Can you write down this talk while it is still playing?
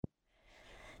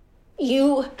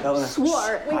You Eleanor,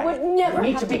 swore we would never.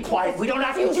 We need to be quiet. We don't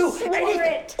have to do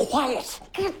anything. Quiet.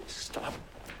 Stop.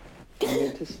 We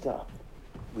need to stop.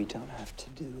 We don't have to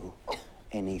do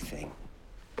anything.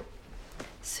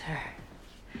 Sir.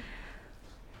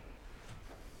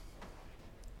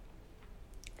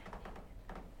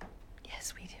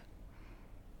 Yes, we do.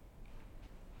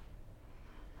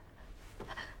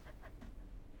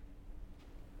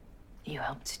 You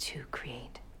helped to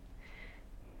create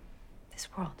this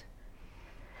world.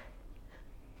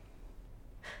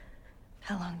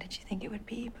 How long did you think it would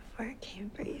be before it came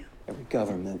for you? Every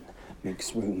government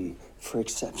makes room for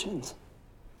exceptions.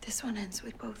 This one ends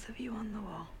with both of you on the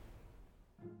wall.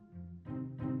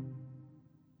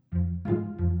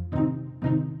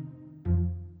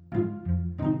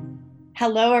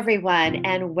 Hello, everyone,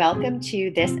 and welcome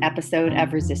to this episode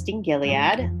of Resisting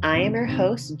Gilead. I am your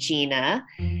host, Gina.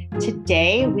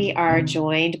 Today, we are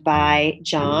joined by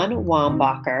John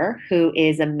Wombacher, who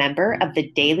is a member of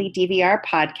the Daily DVR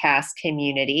podcast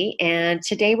community. And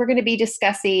today, we're going to be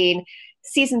discussing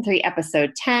Season 3,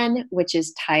 Episode 10, which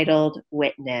is titled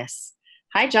Witness.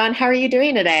 Hi, John. How are you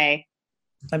doing today?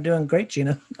 I'm doing great,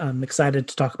 Gina. I'm excited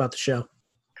to talk about the show.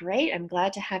 Great. I'm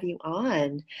glad to have you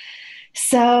on.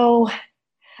 So,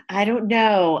 I don't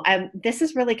know. This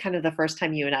is really kind of the first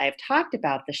time you and I have talked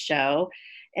about the show.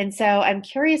 And so I'm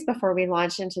curious, before we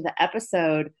launch into the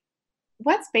episode,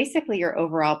 what's basically your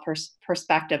overall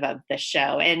perspective of the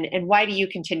show, and why do you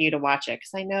continue to watch it?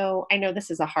 Because I know this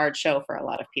is a hard show for a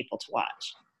lot of people to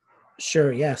watch.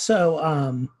 Sure, yeah.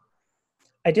 So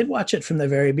I did watch it from the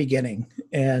very beginning,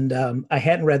 and I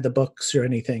hadn't read the books or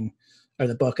anything, or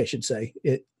the book, I should say.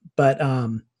 But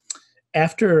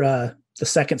after the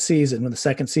second season, when the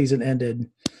second season ended,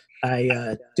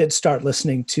 I did start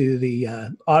listening to the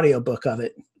audiobook of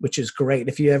it, which is great.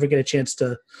 If you ever get a chance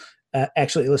to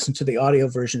actually listen to the audio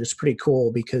version, it's pretty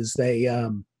cool because they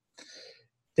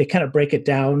kind of break it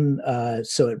down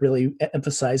so it really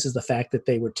emphasizes the fact that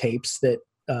they were tapes that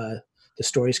the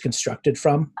story's constructed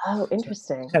from. Oh,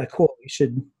 interesting. So kind of cool. You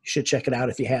should check it out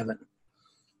if you haven't.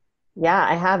 Yeah,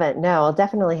 I haven't. No, I'll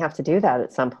definitely have to do that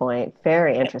at some point.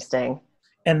 Very interesting.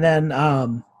 And then,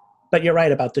 but you're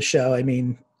right about the show. I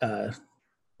mean,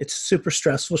 it's a super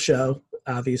stressful show,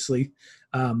 obviously.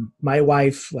 My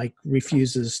wife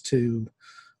refuses to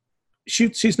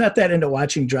she's not that into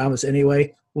watching dramas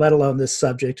anyway, let alone this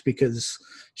subject, because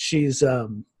she's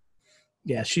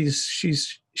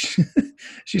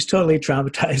she's totally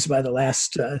traumatized by the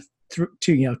last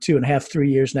 2.5,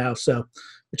 3 years now. So,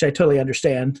 which I totally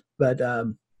understand, but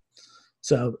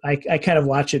so I kind of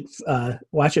watch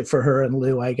it for her and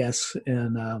Lou, I guess.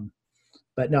 And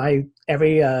but no,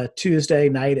 every Tuesday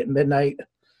night at midnight,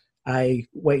 I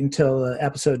wait until the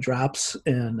episode drops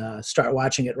and start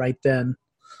watching it right then.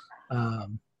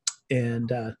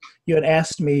 And you had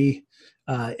asked me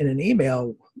in an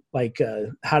email,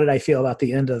 how did I feel about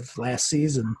the end of last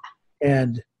season?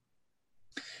 And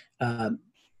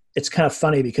it's kind of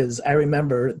funny because I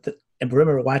remember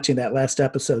watching that last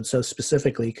episode so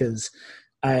specifically because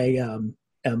I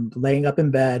am laying up in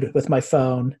bed with my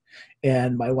phone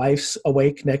and my wife's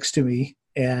awake next to me.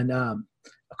 And of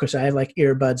course I have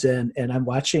earbuds in and I'm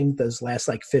watching those last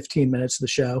 15 minutes of the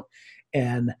show.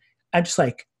 And I'm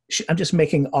just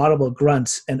making audible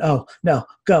grunts and, oh no,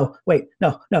 go, wait,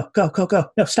 no, go,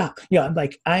 no, stop.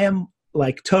 I am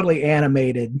totally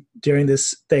animated during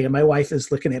this thing. And my wife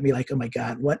is looking at me like, oh my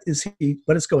God, what is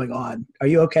going on? Are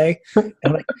you okay? And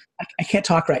I'm like, I can't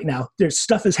talk right now. There's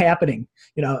stuff is happening,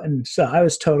 And so I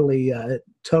was totally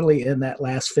in that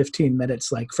last 15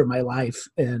 minutes, for my life.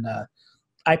 And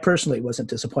I personally wasn't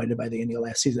disappointed by the end of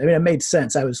last season. I mean, it made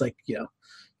sense. I was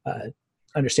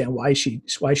understand why she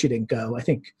didn't go. I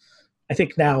think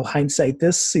now hindsight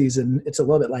this season, it's a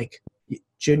little bit like,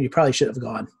 June, you probably should have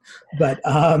gone. But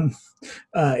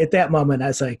at that moment, I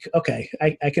was like, okay,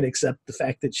 I can accept the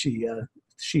fact that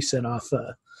she sent off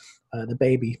the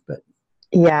baby. But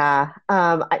yeah,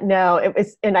 no, it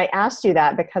was, and I asked you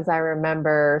that because I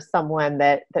remember someone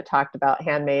that talked about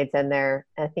Handmaids and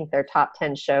I think their top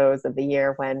 10 shows of the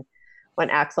year. When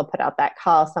Axel put out that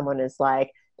call, someone is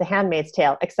like, The Handmaid's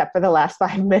Tale, except for the last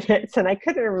 5 minutes, and I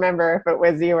couldn't remember if it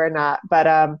was you or not. But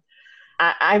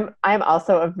I'm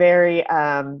also a very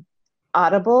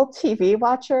audible TV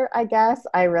watcher, I guess.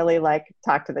 I really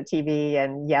talk to the TV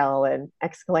and yell and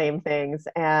exclaim things.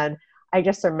 And I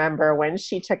just remember when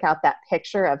she took out that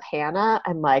picture of Hannah,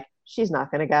 I'm like, she's not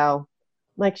going to go.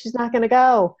 She's not going to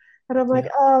go. And I'm like,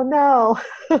 oh no.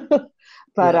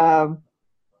 But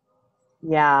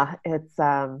yeah, it's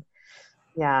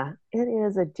it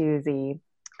is a doozy.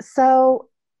 So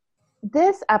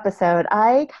this episode,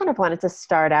 I kind of wanted to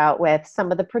start out with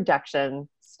some of the production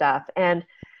stuff. And,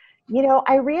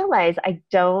 I realize I've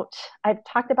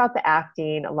talked about the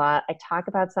acting a lot. I talk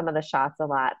about some of the shots a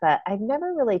lot, but I've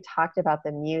never really talked about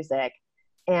the music.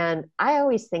 And I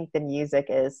always think the music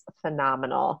is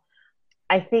phenomenal.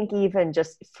 I think even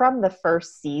just from the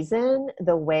first season,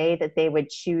 the way that they would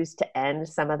choose to end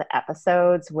some of the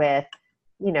episodes with,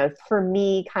 for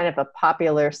me, kind of a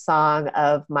popular song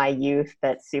of my youth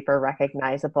that's super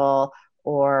recognizable,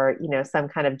 or, some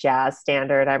kind of jazz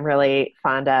standard I'm really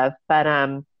fond of. But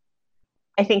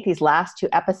I think these last two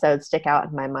episodes stick out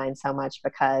in my mind so much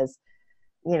because,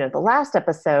 the last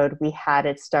episode we had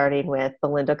it starting with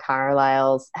Belinda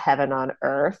Carlisle's Heaven on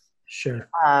Earth. Sure.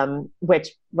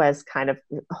 Which was kind of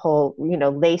whole,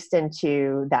 laced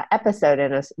into that episode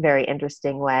in a very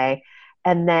interesting way.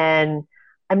 And then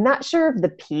I'm not sure of the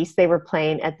piece they were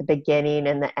playing at the beginning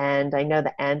and the end. I know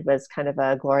the end was kind of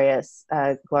a Gloria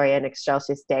in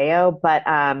Excelsis Deo, but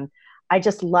I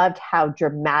just loved how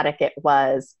dramatic it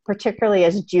was, particularly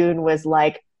as June was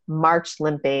like march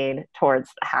limping towards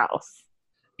the house.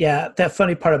 Yeah, that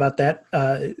funny part about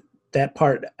that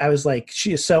part, I was like,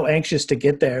 she is so anxious to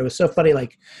get there. It was so funny.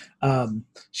 Like,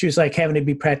 she was like having to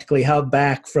be practically held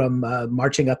back from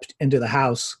marching up into the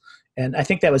house. And I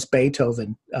think that was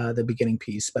Beethoven, the beginning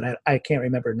piece, but I can't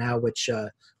remember now which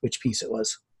piece it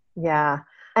was. Yeah.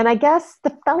 And I guess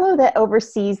the fellow that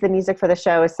oversees the music for the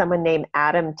show is someone named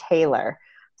Adam Taylor.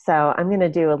 So I'm going to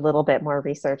do a little bit more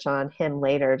research on him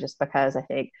later, just because I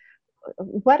think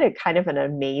what a kind of an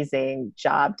amazing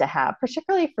job to have,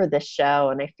 particularly for this show.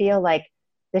 And I feel like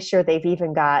this year they've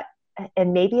even got,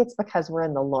 and maybe it's because we're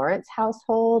in the Lawrence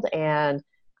household, and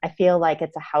I feel like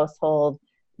it's a household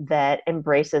that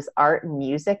embraces art and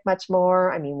music much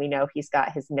more. I mean, we know he's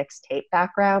got his mixtape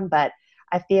background, but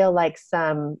I feel like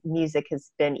some music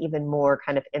has been even more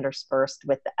kind of interspersed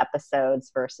with the episodes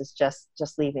versus just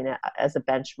leaving it as a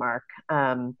benchmark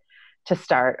to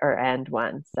start or end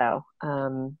one. So,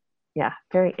 yeah,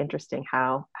 very interesting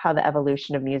how the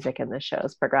evolution of music in this show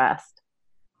has progressed.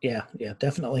 Yeah,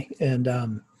 definitely. And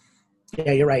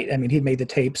yeah, you're right. I mean, he made the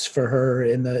tapes for her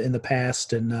in the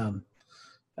past, and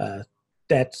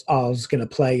that's all is going to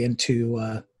play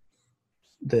into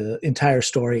the entire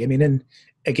story. I mean, and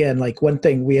again, like one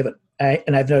thing we haven't,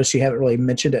 and I've noticed you haven't really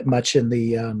mentioned it much in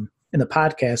the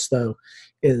podcast though,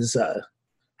 is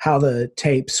how the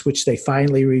tapes, which they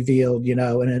finally revealed, in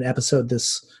an episode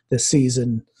this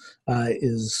season,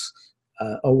 is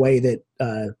a way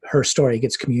that her story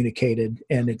gets communicated,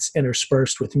 and it's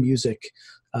interspersed with music,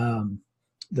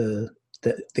 the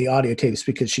audio tapes,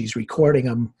 because she's recording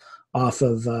them off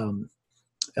of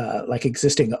like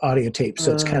existing audio tapes.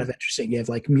 So it's kind of interesting. You have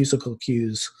like musical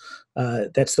cues.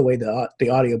 That's the way the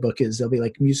audiobook is. There'll be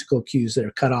like musical cues that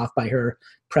are cut off by her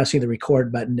pressing the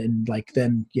record button, and like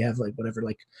then you have like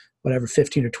whatever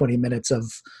 15 or 20 minutes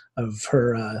of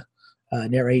her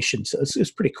narration. So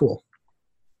it's pretty cool.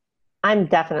 I'm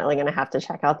definitely going to have to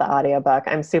check out the audiobook.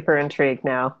 I'm super intrigued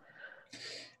now.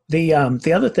 The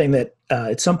other thing that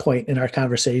at some point in our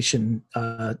conversation,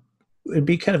 it'd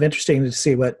be kind of interesting to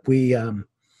see what we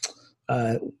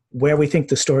where we think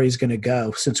the story is going to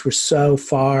go, since we're so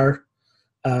far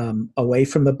away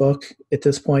from the book at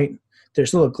this point.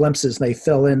 There's little glimpses, and they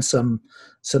fill in some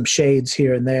shades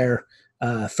here and there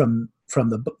from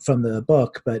the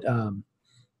book, but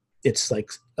it's like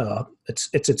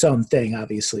it's its own thing,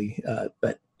 obviously.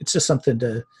 But it's just something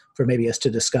for maybe us to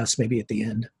discuss maybe at the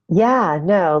end. Yeah,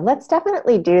 no, let's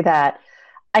definitely do that.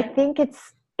 I think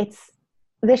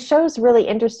this show's really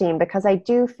interesting because I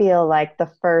do feel like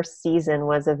the first season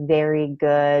was a very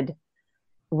good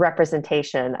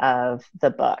representation of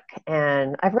the book.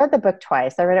 And I've read the book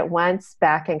twice. I read it once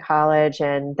back in college,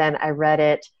 and then I read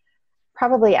it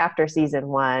probably after season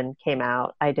 1 came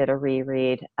out. I did a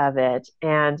reread of it.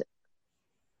 And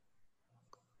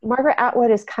Margaret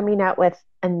Atwood is coming out with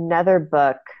another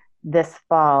book this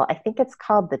fall. I think it's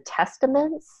called The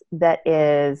Testaments, that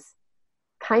is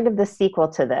kind of the sequel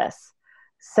to this.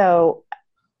 So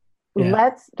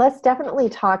Yeah. let's definitely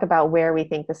talk about where we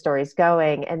think the story's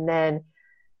going. And then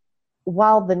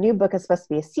while the new book is supposed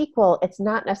to be a sequel, it's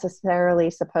not necessarily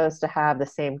supposed to have the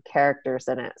same characters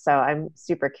in it. So I'm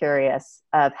super curious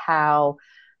of how,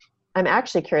 I'm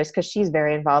actually curious because she's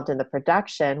very involved in the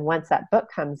production. Once that book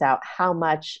comes out, how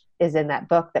much is in that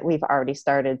book that we've already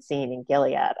started seeing in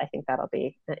Gilead? I think that'll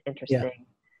be an interesting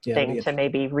thing to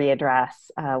maybe readdress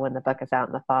when the book is out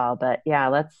in the fall. But yeah,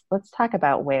 let's talk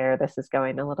about where this is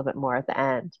going a little bit more at the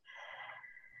end.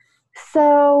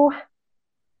 So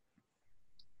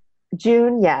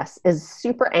June, yes, is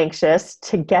super anxious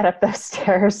to get up the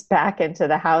stairs back into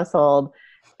the household.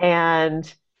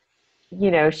 And,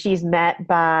 she's met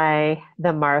by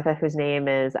the Martha, whose name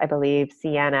is, I believe,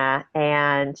 Sienna.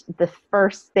 And the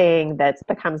first thing that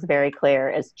becomes very clear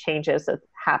is changes have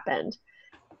happened.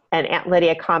 And Aunt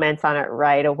Lydia comments on it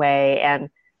right away. And,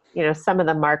 some of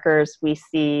the markers we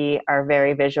see are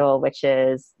very visual, which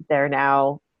is they're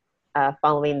now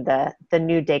following the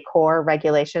new decor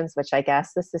regulations, which I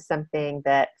guess this is something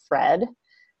that Fred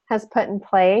has put in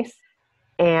place.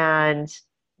 And,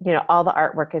 all the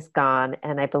artwork is gone.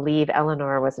 And I believe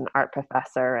Eleanor was an art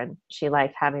professor and she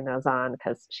liked having those on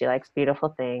because she likes beautiful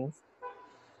things.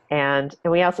 And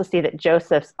we also see that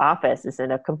Joseph's office is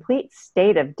in a complete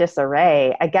state of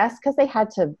disarray, I guess, because they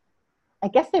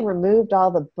removed all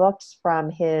the books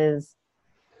from his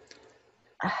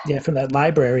from that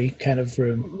library kind of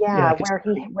room. Yeah,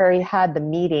 where he had the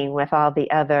meeting with all the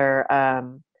other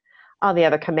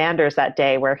commanders that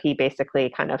day, where he basically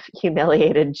kind of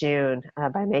humiliated June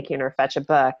by making her fetch a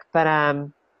book. But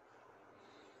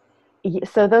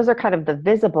so those are kind of the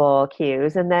visible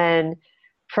cues, and then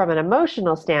from an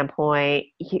emotional standpoint,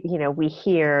 we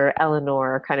hear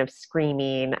Eleanor kind of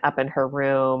screaming up in her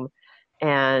room,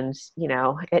 and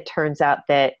it turns out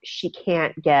that she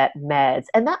can't get meds,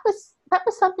 and that was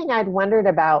something I'd wondered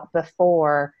about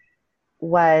before,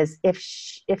 was if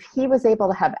he was able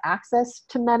to have access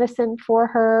to medicine for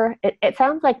her. It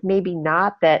sounds like maybe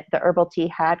not, that the herbal tea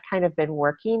had kind of been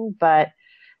working, but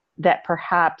that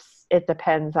perhaps it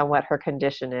depends on what her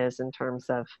condition is in terms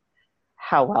of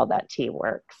how well that tea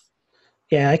works.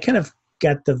 Yeah, I kind of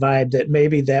got the vibe that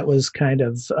maybe that was kind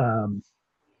of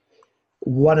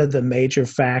one of the major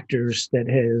factors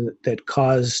that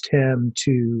caused him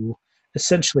to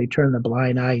essentially turn the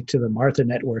blind eye to the Martha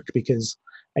Network, because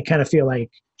I kind of feel like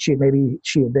she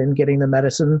had been getting the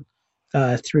medicine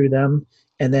through them,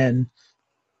 and then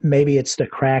maybe it's the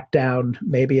crackdown,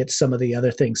 maybe it's some of the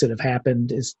other things that have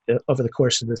happened over the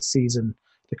course of the season,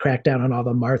 the crackdown on all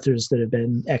the Marthas that have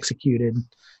been executed,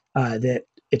 that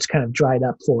it's kind of dried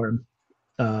up for him.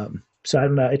 So I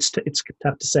don't know. It's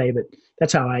tough to say, but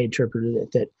that's how I interpreted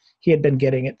it, that he had been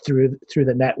getting it through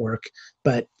the network,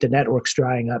 but the network's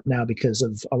drying up now because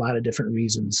of a lot of different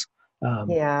reasons.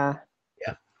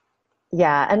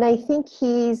 Yeah. And I think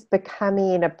he's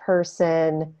becoming a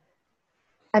person.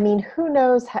 I mean, who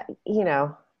knows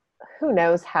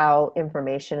how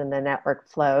information in the network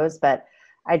flows, but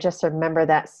I just remember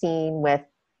that scene with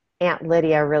Aunt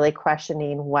Lydia really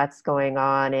questioning what's going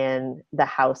on in the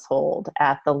household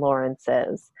at the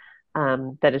Lawrences,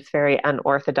 that it's very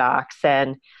unorthodox.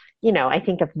 And, I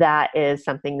think if that is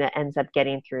something that ends up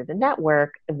getting through the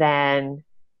network, then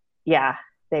yeah,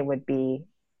 they would be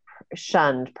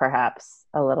shunned perhaps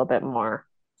a little bit more.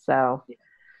 So,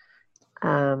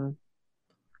 I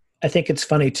think it's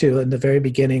funny too, in the very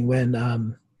beginning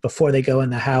when, before they go in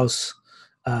the house,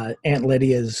 Aunt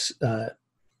Lydia's,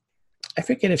 I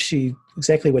forget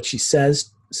exactly what she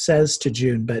says to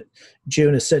June, but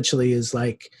June essentially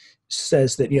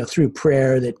says that, through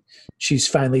prayer, that she's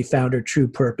finally found her true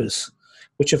purpose,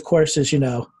 which of course is,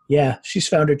 she's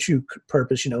found her true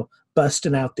purpose,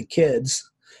 busting out the kids.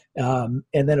 And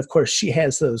then of course she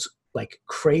has those like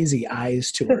crazy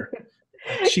eyes to her.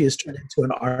 She is turned into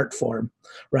an art form,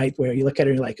 right? Where you look at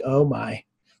her and you're like, oh my,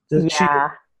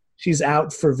 she's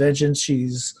out for vengeance.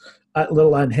 She's a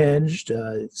little unhinged.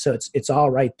 So it's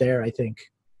all right there, I think.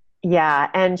 Yeah.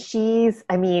 And she is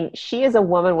a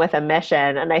woman with a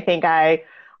mission. And I think I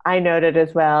noted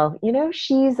as well,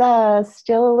 she's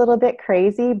still a little bit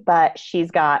crazy, but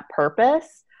she's got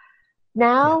purpose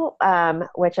now,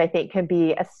 which I think can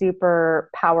be a super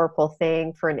powerful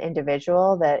thing for an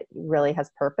individual that really has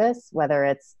purpose, whether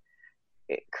it's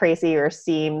crazy or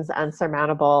seems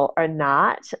unsurmountable or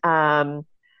not.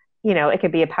 It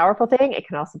could be a powerful thing. It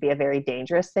can also be a very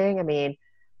dangerous thing. I mean,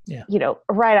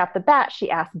 right off the bat,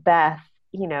 she asked Beth,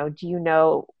 do you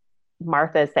know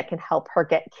Martha's that can help her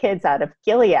get kids out of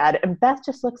Gilead? And Beth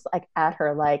just looks at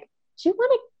her like, do you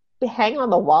want to hang on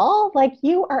the wall? Like,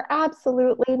 you are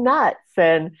absolutely nuts.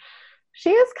 And she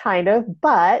is kind of,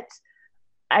 but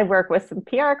I work with some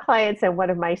PR clients, and one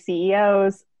of my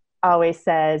CEOs always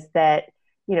says that,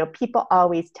 people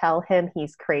always tell him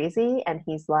he's crazy, and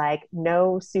he's like,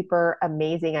 no super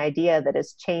amazing idea that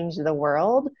has changed the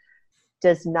world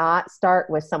does not start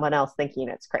with someone else thinking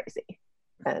it's crazy.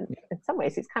 And in some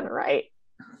ways he's kind of right.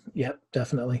 Yep,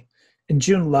 definitely. And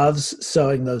June loves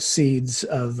sowing those seeds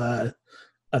of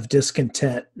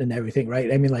discontent and everything,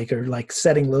 right? I mean, like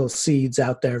setting little seeds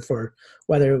out there for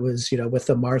whether it was, with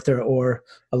the Martha, or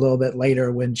a little bit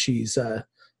later when she's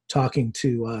talking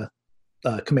to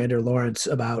Commander Lawrence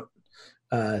about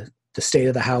the state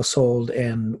of the household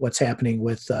and what's happening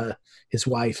with his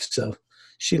wife. So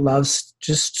she loves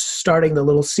just starting the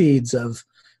little seeds of,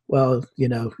 well,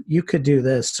 you could do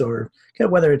this, or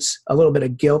whether it's a little bit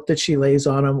of guilt that she lays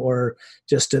on him, or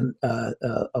just a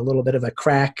little bit of a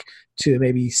crack to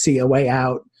maybe see a way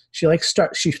out. She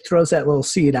throws that little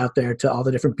seed out there to all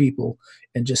the different people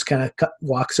and just kind of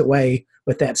walks away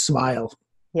with that smile.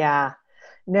 Yeah.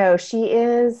 No, she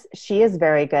is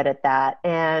very good at that.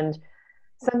 And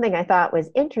something I thought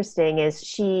was interesting is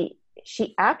she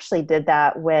actually did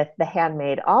that with the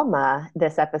handmaid Alma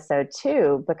this episode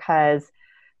too, because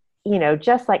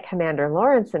just like Commander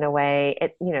Lawrence in a way,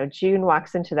 June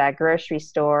walks into that grocery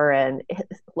store and it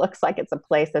looks like it's a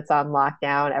place that's on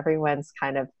lockdown. Everyone's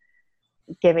kind of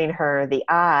giving her the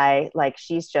eye, like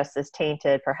she's just as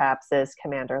tainted perhaps as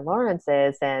Commander Lawrence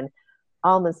is. And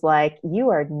Alma's like, you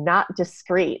are not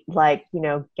discreet, like,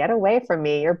 get away from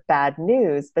me, you're bad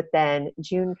news. But then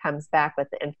June comes back with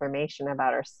the information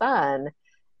about her son,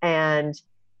 and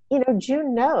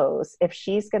June knows if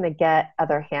she's going to get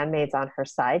other handmaids on her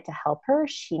side to help her,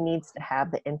 she needs to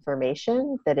have the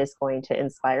information that is going to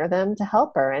inspire them to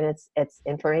help her. And it's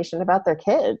information about their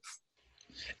kids.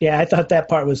 Yeah, I thought that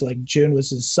part was like June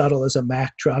was as subtle as a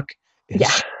Mack truck. Yeah.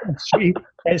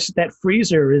 That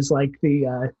freezer is like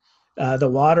the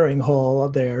watering hole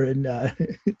there. And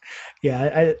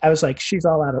yeah, I was like, she's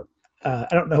all out of, I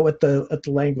don't know what the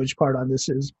language part on this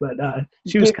is, but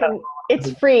she was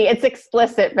it's free. It's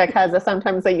explicit because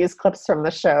sometimes they use clips from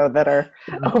the show that are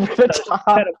over the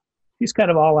top. She's kind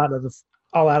of all out of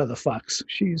the fucks.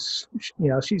 She's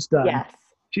done. Yes.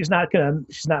 She's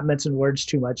not mincing words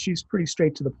too much. She's pretty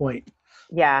straight to the point.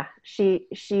 Yeah.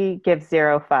 She gives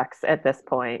zero fucks at this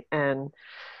point, and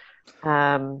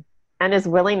is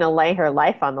willing to lay her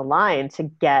life on the line to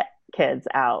get kids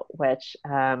out, which,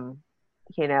 I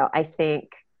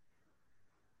think,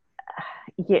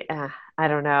 I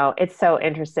don't know. It's so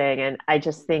interesting. And I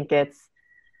just think it's,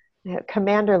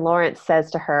 Commander Lawrence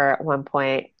says to her at one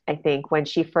point, I think when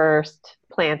she first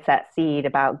plants that seed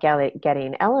about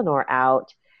getting Eleanor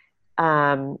out,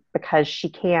 because she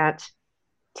can't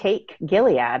take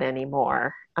Gilead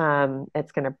anymore.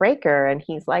 It's going to break her. And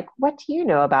he's like, what do you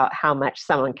know about how much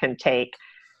someone can take?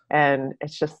 And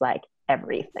it's just like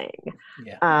everything.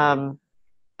 Yeah.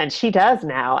 And she does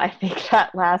now. I think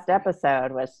that last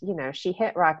episode was, she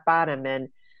hit rock bottom, and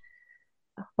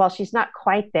while she's not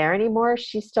quite there anymore,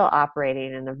 she's still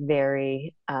operating in a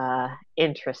very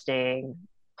interesting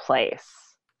place.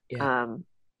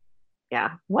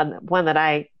 Yeah. One that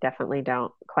I definitely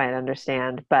don't quite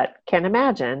understand, but can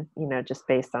imagine, just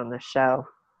based on the show.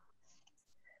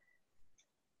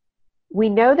 We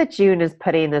know that June is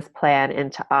putting this plan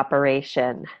into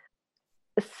operation.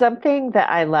 Something that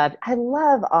I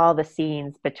love all the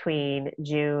scenes between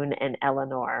June and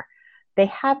Eleanor. They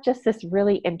have just this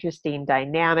really interesting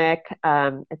dynamic.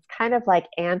 It's kind of like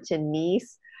aunt and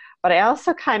niece, but I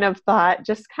also kind of thought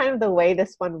just kind of the way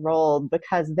this one rolled,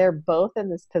 because they're both in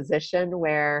this position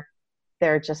where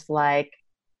they're just like,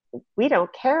 we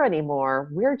don't care anymore.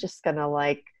 We're just going to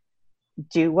like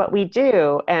do what we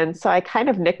do. And so I kind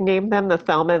of nicknamed them the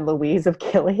Thelma and Louise of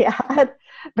Gilead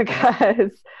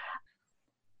because,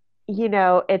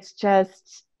 it's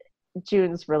just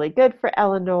June's really good for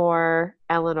Eleanor.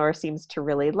 Eleanor seems to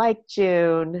really like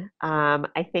June.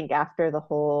 I think after the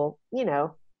whole,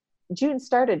 June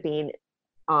started being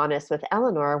honest with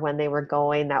Eleanor when they were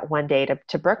going that one day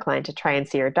to Brookline to try and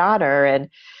see her daughter. And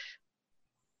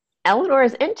Eleanor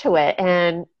is into it.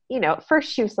 And, at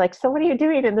first she was like, so what are you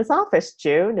doing in this office,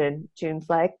 June? And June's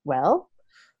like, well,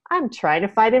 I'm trying to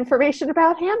find information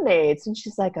about handmaids. And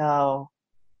she's like, oh,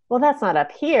 well, that's not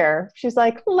up here. She's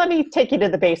like, let me take you to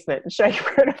the basement and show you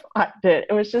where to find it.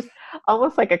 It was just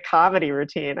almost like a comedy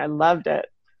routine. I loved it.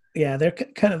 Yeah, they're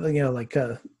kind of, like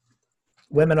a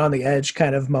women on the edge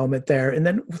kind of moment there. And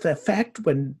then with the fact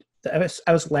when I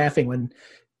was laughing when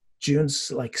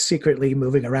June's like secretly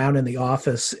moving around in the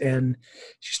office and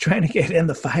she's trying to get in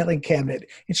the filing cabinet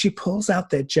and she pulls out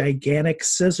that gigantic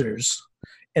scissors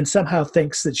and somehow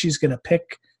thinks that she's going to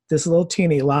pick this little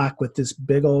teeny lock with this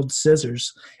big old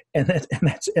scissors. And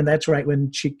that's right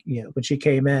when she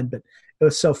came in, but it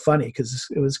was so funny because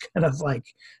it was kind of like,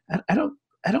 I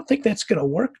don't think that's going to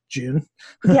work, June.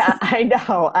 Yeah, I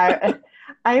know.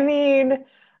 I mean,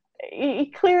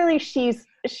 clearly she's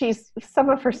some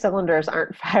of her cylinders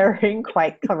aren't firing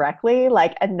quite correctly,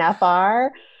 like enough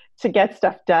are to get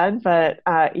stuff done. But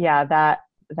yeah,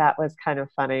 that was kind of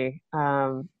funny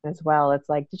as well. It's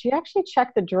like, did you actually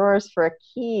check the drawers for a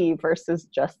key versus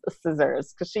just the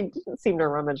scissors? Because she didn't seem to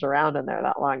rummage around in there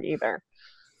that long either.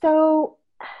 So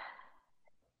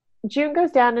June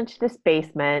goes down into this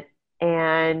basement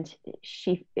and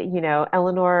she,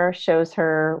 Eleanor shows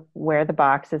her where the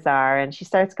boxes are, and she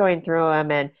starts going through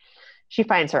them, and she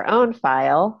finds her own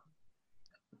file,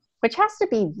 which has to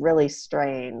be really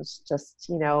strange. Just,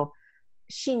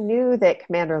 she knew that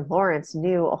Commander Lawrence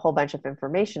knew a whole bunch of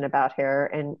information about her,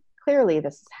 and clearly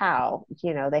this is how,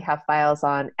 they have files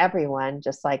on everyone,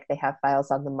 just like they have files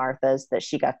on the Marthas that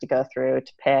she got to go through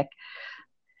to pick.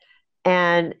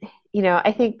 And,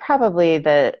 I think probably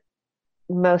the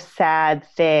most sad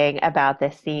thing about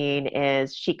this scene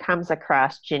is she comes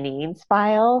across Janine's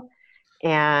file,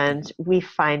 and we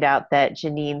find out that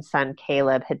Janine's son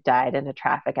Caleb had died in a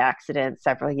traffic accident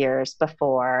several years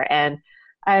before. And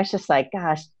I was just like,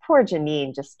 gosh, poor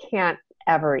Janine just can't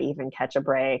ever even catch a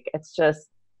break. It's just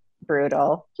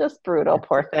brutal,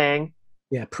 poor thing.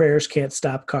 Yeah, prayers can't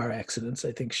stop car accidents,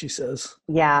 I think she says.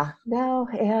 Yeah, no,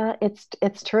 yeah,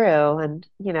 it's true. And,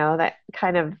 that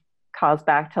kind of calls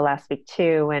back to last week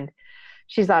too, when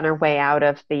she's on her way out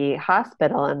of the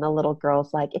hospital and the little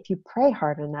girl's like, if you pray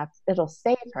hard enough, it'll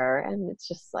save her. And it's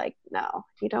just like, no,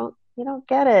 you don't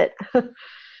get it.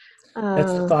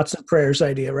 That's the thoughts and prayers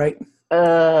idea, right?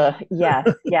 Yes,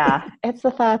 yeah. It's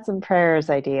the thoughts and prayers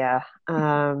idea,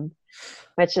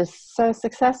 which is so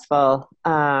successful,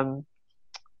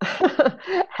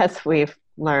 as we've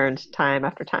learned time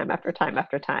after time after time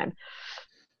after time.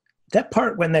 That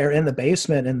part when they're in the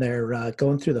basement and they're and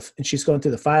she's going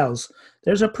through the files,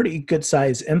 there's a pretty good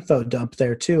size info dump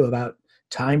there too about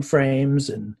time frames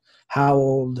and how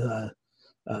old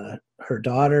her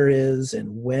daughter is and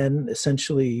when,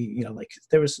 essentially,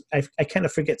 there was, I kind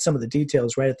of forget some of the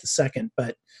details right at the second,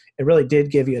 but it really did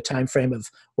give you a time frame of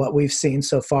what we've seen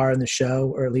so far in the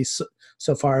show, or at least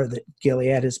so far that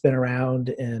Gilead has been around,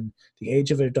 and the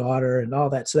age of her daughter and all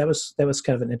that. So that was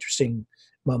kind of an interesting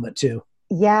moment too.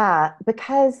 Yeah,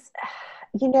 because,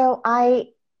 I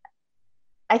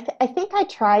think I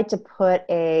tried to put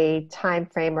a time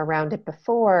frame around it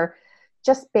before,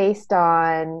 just based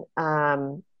on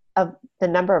of the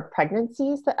number of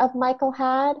pregnancies that of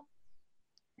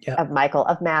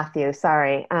Matthew,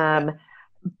 sorry. And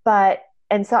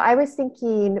so I was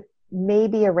thinking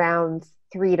maybe around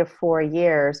 3 to 4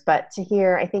 years, but to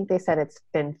hear, I think they said it's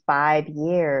been 5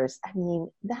 years. I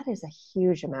mean, that is a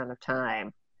huge amount of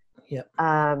time. Yep.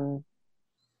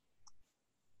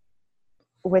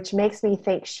 Which makes me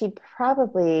think she'd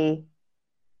probably,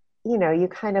 you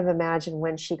kind of imagine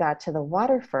when she got to the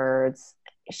Waterfords,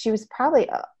 she was probably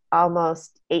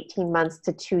almost 18 months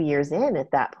to 2 years in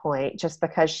at that point, just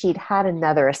because she'd had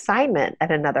another assignment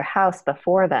at another house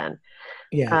before then.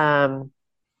 Yeah.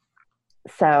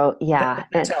 So yeah,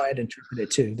 that's how I'd interpret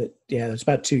it too. That it was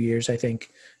about 2 years, I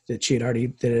think, that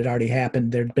it had already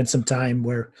happened. There'd been some time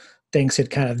where things had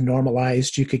kind of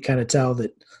normalized. You could kind of tell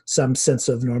that some sense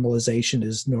of normalization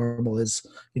is normal, as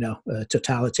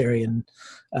totalitarian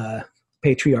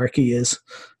patriarchy is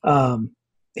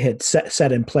had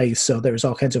set in place. So there was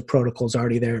all kinds of protocols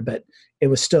already there, but it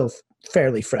was still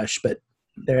fairly fresh. But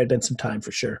there had been some time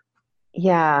for sure.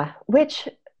 Yeah, which,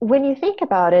 when you think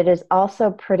about it, is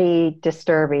also pretty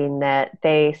disturbing that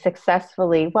they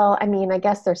successfully, I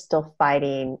guess they're still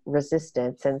fighting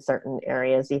resistance in certain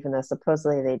areas, even though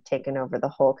supposedly they'd taken over the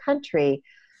whole country,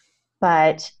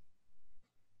 but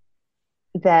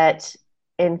that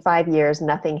in 5 years,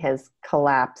 nothing has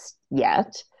collapsed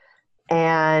yet.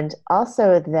 And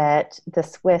also that the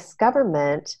Swiss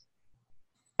government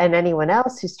and anyone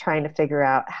else who's trying to figure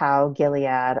out how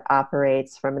Gilead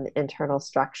operates from an internal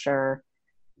structure,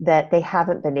 that they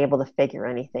haven't been able to figure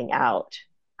anything out.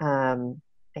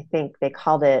 I think they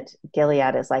called it,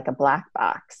 Gilead is like a black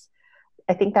box.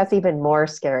 I think that's even more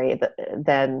scary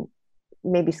than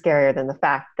maybe scarier than the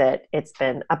fact that it's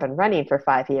been up and running for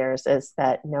 5 years, is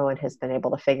that no one has been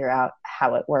able to figure out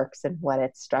how it works and what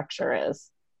its structure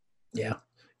is. Yeah.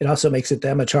 It also makes it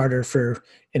that much harder for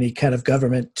any kind of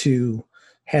government to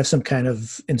have some kind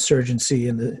of insurgency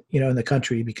in the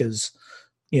country, because,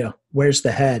 where's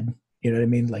the head? You know what I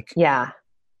mean? Yeah.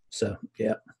 So,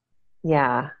 yeah.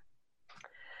 Yeah.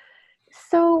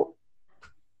 So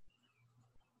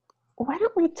why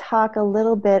don't we talk a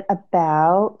little bit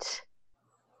about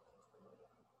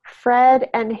Fred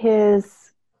and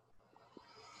his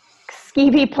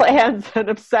skeevy plans and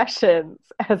obsessions,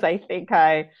 as I think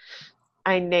I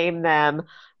name them.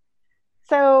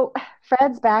 So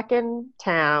Fred's back in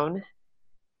town.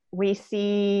 We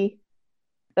see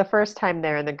the first time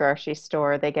they're in the grocery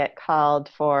store, they get called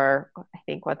for, I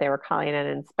think, what they were calling an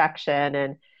inspection,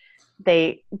 and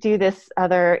they do this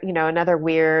another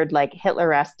weird, like,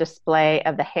 Hitler-esque display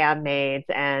of the handmaids.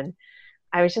 And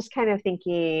I was just kind of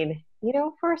thinking,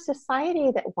 for a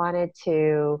society that wanted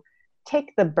to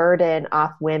take the burden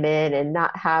off women and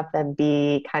not have them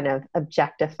be kind of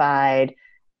objectified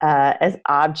as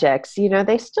objects.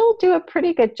 They still do a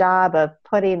pretty good job of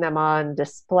putting them on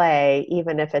display,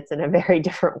 even if it's in a very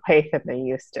different way than they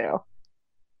used to.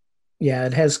 Yeah,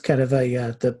 it has kind of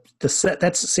a the set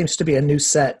that seems to be a new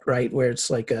set, right? Where it's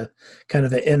like a kind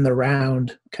of a in the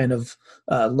round kind of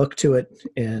look to it.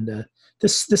 And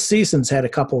this season's had a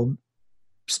couple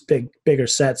bigger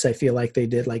sets. I feel like they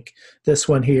did, like this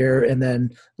one here, and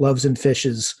then Loaves and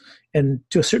Fishes. And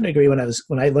to a certain degree,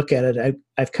 when I look at it,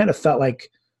 I've kind of felt like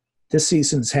this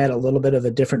season's had a little bit of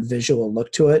a different visual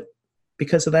look to it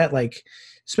because of that. Like,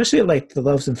 especially like the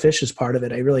Loaves and Fishes part of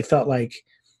it, I really felt like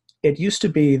it used to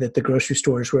be that the grocery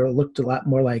stores where it looked a lot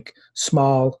more like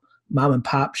small mom and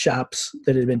pop shops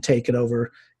that had been taken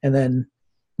over. And then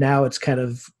now it's kind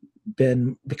of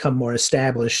become more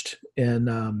established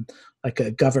in like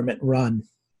a government run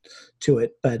to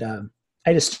it. But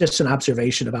I just an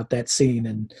observation about that scene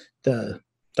and the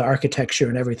architecture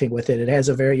and everything with it. It has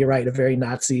you're right, a very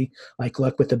Nazi like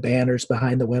look with the banners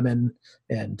behind the women.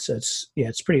 And so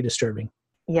it's pretty disturbing.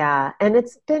 Yeah. And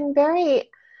it's been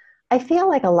I feel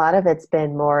like a lot of it's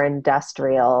been more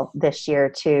industrial this year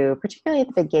too, particularly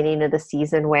at the beginning of the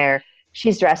season where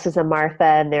she's dressed as a Martha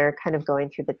and they're kind of going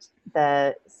through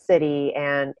the city,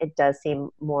 and it does seem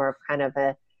more of kind of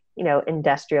a,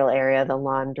 industrial area, the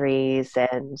laundries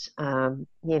and,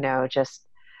 just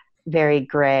very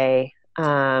gray.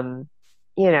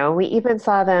 We even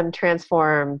saw them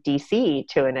transform DC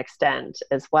to an extent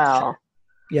as well.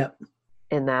 Yep.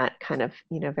 In that kind of,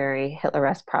 very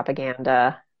Hitler-esque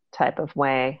propaganda type of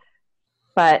way.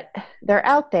 But they're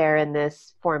out there in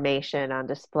this formation on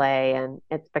display, and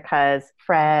it's because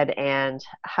Fred and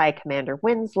High Commander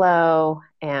Winslow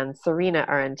and Serena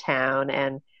are in town.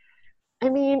 And I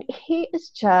mean, he is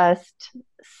just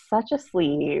such a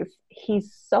sleaze.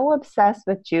 He's so obsessed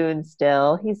with June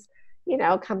still. He's,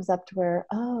 comes up to her,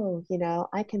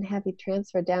 I can have you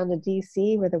transferred down to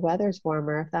DC where the weather's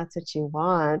warmer if that's what you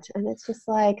want. And it's just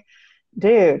like,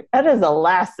 dude, that is the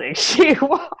last thing she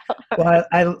wants. Well,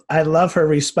 I love her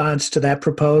response to that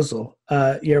proposal.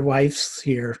 Your wife's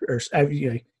here, or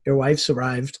your wife's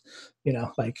arrived. Yeah.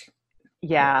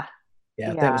 That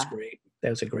was great. That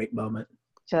was a great moment.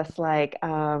 Just like,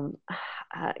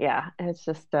 it's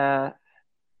just I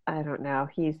don't know.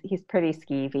 He's pretty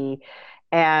skeevy,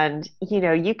 and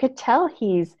you could tell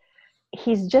he's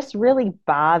just really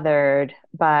bothered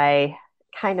by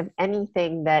kind of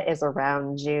anything that is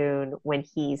around June when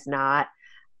he's not.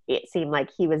 It seemed like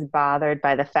he was bothered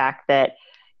by the fact that,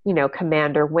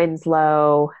 Commander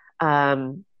Winslow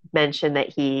mentioned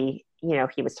that he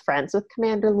was friends with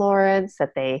Commander Lawrence,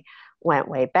 that they went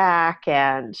way back.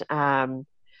 And,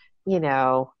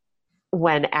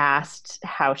 when asked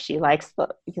how she likes the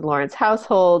Lawrence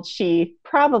household, she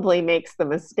probably makes the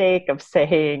mistake of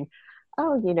saying,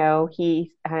 I'm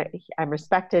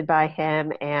respected by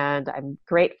him and I'm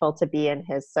grateful to be in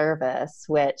his service,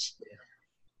 which,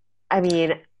 I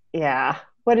mean, yeah.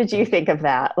 What did you think of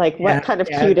that? Like, what kind of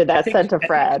cue did that send to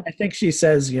Fred? I think she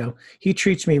says, he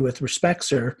treats me with respect,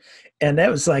 sir. And that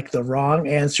was like the wrong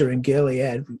answer in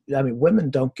Gilead. I mean,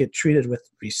 women don't get treated with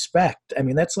respect. I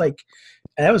mean, that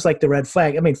was like the red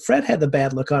flag. I mean, Fred had the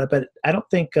bad look on it, but I don't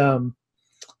think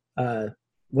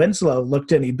Winslow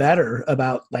looked any better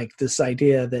about like this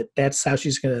idea that that's how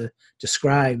she's going to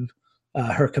describe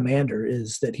her commander,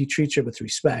 is that he treats her with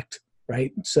respect.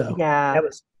 Right. So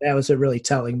that was a really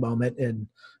telling moment. And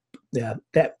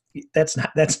that's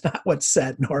not what's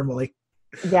said normally.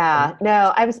 Yeah,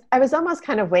 no, I was almost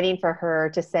kind of waiting for her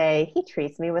to say, he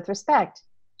treats me with respect,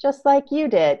 just like you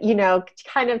did,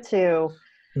 kind of to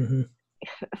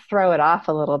throw it off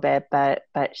a little bit, but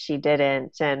she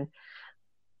didn't. And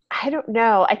I don't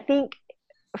know. I think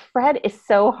Fred is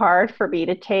so hard for me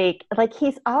to take. Like,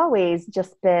 he's always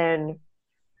just been,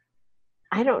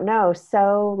 I don't know,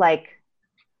 so like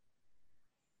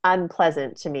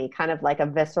unpleasant to me, kind of like a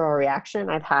visceral reaction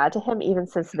I've had to him even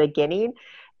since the beginning.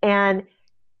 And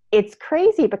it's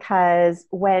crazy because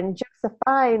when Joseph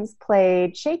Fiennes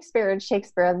played Shakespeare in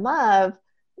Shakespeare in Love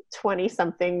 20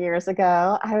 something years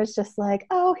ago, I was just like,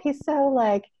 oh, he's so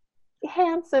like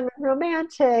handsome and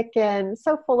romantic and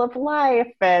so full of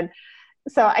life. And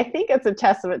so I think it's a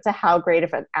testament to how great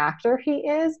of an actor he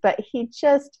is, but he's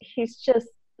just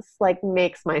like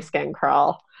makes my skin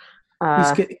crawl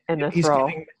in this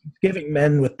role. Giving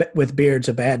men with beards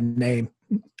a bad name.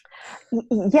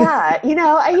 Yeah,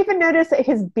 I even noticed that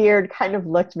his beard kind of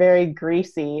looked very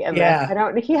greasy, and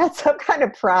he had some kind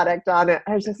of product on it.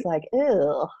 I was just like,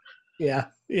 ew. Yeah.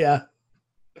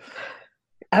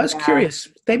 I was curious.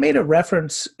 They made a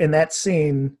reference in that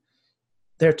scene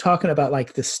they're talking about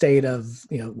like the state of,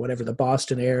 whatever, the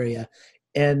Boston area,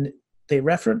 and they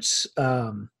reference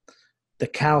the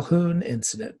Calhoun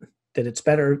incident, that it's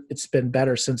been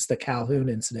better since the Calhoun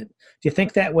incident. Do you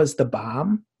think that was the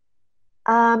bomb?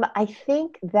 I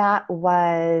think that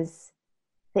was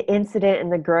the incident in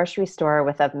the grocery store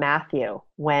with of Matthew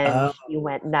when Oh, he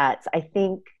went nuts. I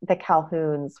think the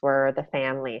Calhouns were the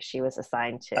family she was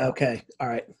assigned to. okay. All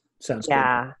right. Sounds good.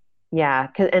 Yeah. Yeah.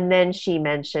 And then she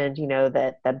mentioned,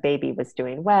 that the baby was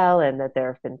doing well and that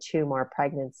there have been 2 more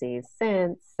pregnancies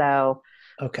since. So,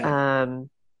 Okay. um,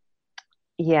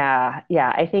 yeah,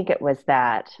 I think it was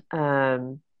that.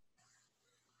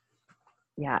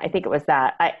 Yeah, I think it was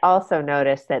that. I also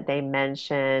noticed that they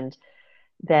mentioned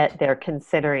that they're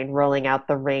considering rolling out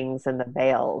the rings and the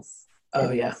veils Oh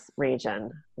in yeah. this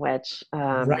region, which,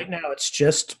 Right now it's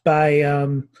just by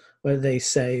what do they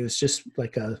say? It was just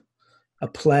like a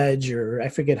pledge, or I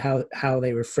forget how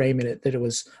they were framing it, that it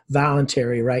was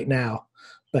voluntary right now.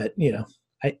 But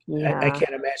I yeah,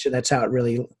 can't imagine that's how it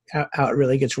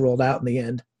really gets rolled out in the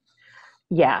end.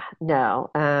 yeah, no.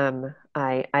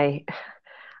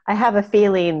 I have a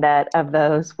feeling that of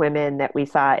those women that we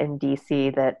saw in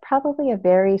DC, that probably a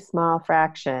very small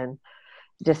fraction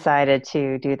decided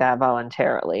to do that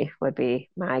voluntarily, would be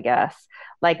my guess.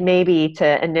 Like maybe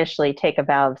to initially take a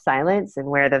vow of silence and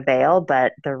wear the veil,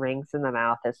 but the rings in the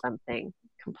mouth is something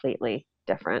completely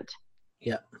different.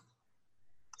 Yeah.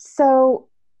 So,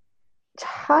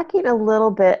 talking a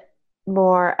little bit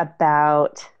more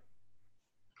about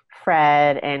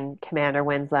Fred and Commander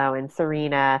Winslow and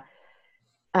Serena,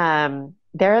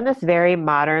 they're in this very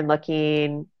modern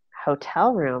looking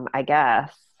hotel room, I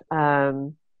guess.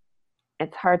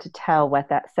 It's hard to tell what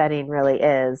that setting really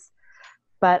is,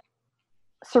 but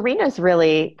Serena's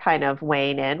really kind of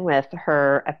weighing in with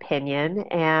her opinion.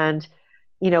 And,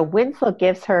 Winslow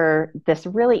gives her this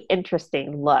really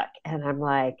interesting look. And I'm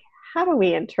like, how do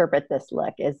we interpret this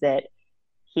look? Is it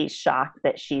he's shocked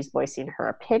that she's voicing her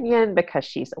opinion because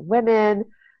she's a woman?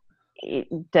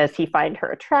 Does he find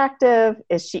her attractive?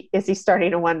 Is he starting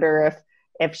to wonder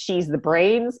if she's the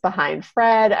brains behind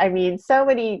Fred? I mean, so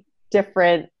many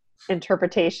different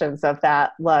interpretations of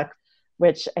that look,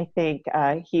 which I think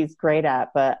he's great at.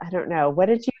 But I don't know. What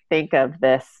did you think of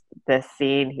this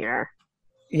scene here?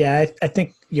 Yeah, I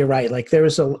think you're right. Like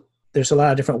there's a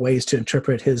lot of different ways to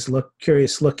interpret his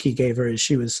curious look he gave her as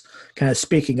she was kind of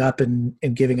speaking up and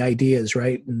giving ideas,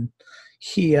 right? And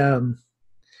he,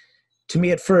 to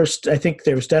me at first, I think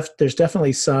there's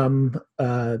definitely some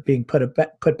being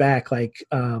put back, like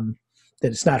that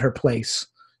it's not her place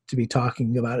to be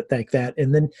talking about it like that.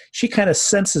 And then she kind of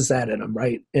senses that in him,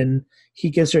 right? And he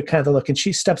gives her kind of the look, and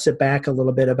she steps it back a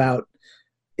little bit about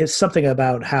it's something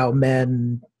about how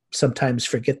men sometimes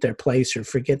forget their place, or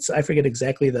I forget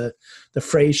exactly the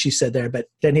phrase she said there, but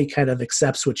then he kind of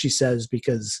accepts what she says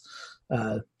because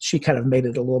she kind of made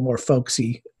it a little more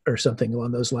folksy or something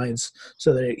along those lines,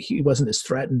 so that he wasn't as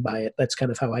threatened by it. That's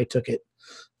kind of how I took it.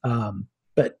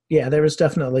 But yeah, there was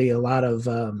definitely a lot of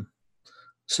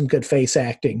some good face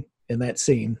acting in that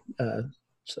scene.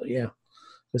 So yeah,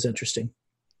 it was interesting.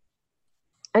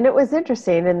 And it was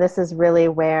interesting, and this is really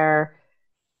where,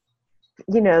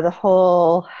 the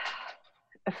whole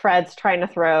Fred's trying to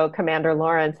throw Commander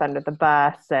Lawrence under the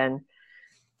bus and,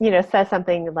 says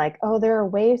something like, oh, there are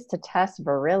ways to test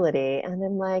virility. And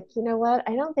I'm like, you know what?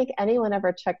 I don't think anyone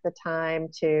ever took the time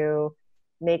to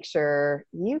make sure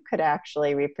you could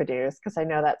actually reproduce, because I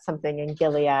know that's something in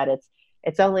Gilead.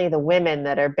 It's only the women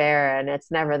that are barren.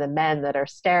 It's never the men that are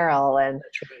sterile. And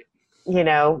That's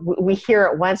right. we hear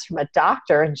it once from a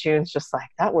doctor, and June's just like,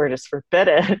 that word is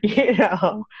forbidden.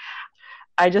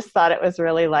 I just thought it was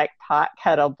really like pot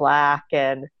kettle black.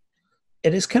 And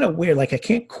It is kind of weird. Like I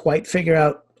can't quite figure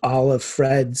out all of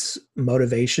Fred's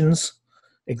motivations,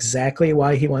 exactly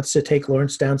why he wants to take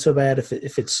Lawrence down so bad.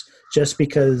 If it's just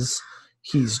because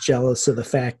he's jealous of the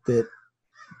fact that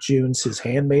June's his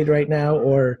handmaid right now,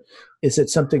 or is it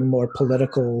something more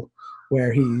political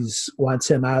where he's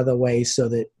wants him out of the way so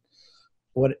that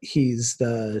he's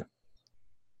the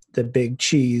big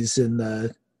cheese in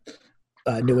the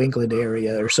New England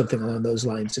area or something along those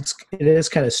lines. It is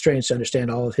kind of strange to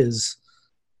understand all of his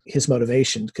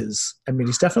motivation, because I mean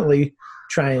he's definitely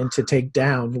trying to take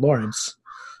down Lawrence,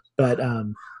 but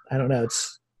I don't know.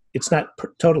 It's not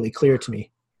totally clear to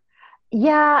me.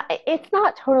 yeah, it's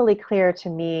not totally clear to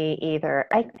me either.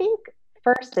 I think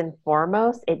first and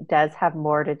foremost, it does have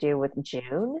more to do with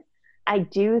June. I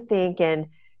do think, and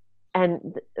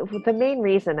the main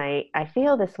reason I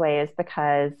feel this way is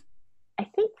because I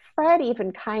think Fred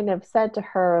even kind of said to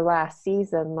her last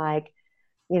season, like,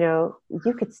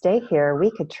 you could stay here. We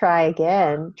could try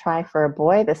again, try for a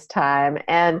boy this time.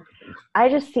 And I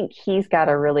just think he's got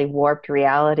a really warped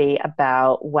reality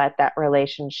about what that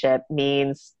relationship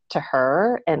means to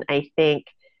her. And I think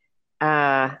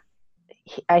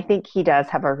he does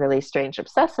have a really strange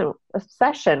obsession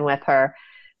with her.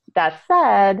 That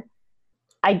said,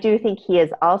 I do think he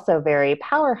is also very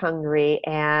power hungry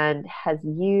and has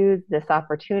used this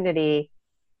opportunity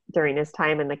during his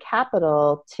time in the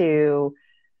Capitol to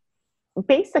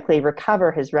basically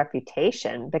recover his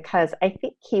reputation, because I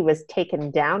think he was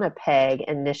taken down a peg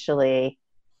initially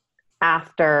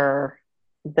after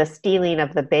the stealing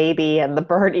of the baby and the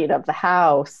burning of the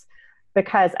house,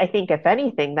 because I think if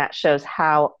anything that shows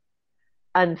how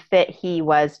unfit he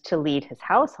was to lead his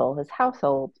household. His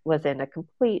household was in a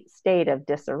complete state of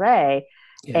disarray.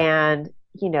 Yeah. And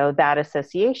that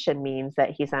association means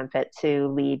that he's unfit to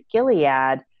lead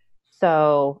Gilead.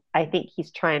 So I think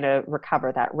he's trying to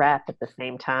recover that rep at the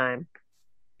same time.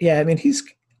 Yeah, I mean, he's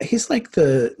like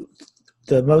the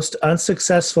most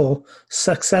successful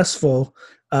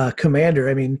commander.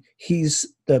 I mean,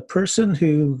 he's the person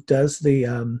who does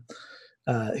the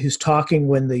who's talking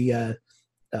when the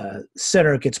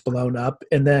center gets blown up,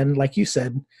 and then, like you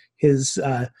said, his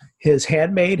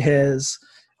handmaid has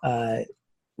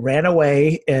ran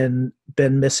away and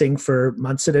been missing for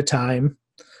months at a time.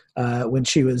 When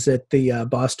she was at the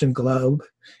Boston Globe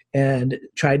and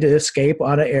tried to escape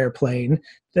on an airplane.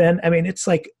 Then, I mean, it's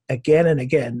like again and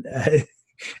again.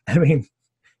 I mean,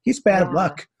 he's bad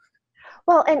luck.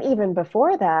 Well, and even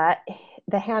before that,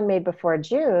 the handmaid before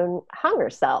June hung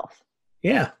herself.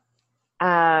 Yeah.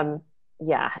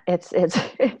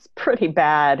 It's pretty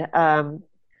bad.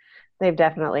 They've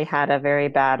definitely had a very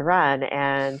bad run,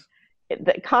 and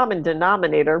the common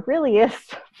denominator really is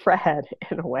Fred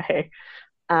in a way.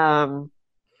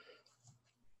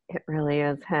 It really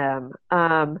is him.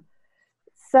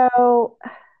 So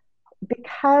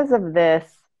because of this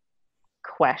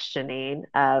questioning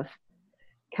of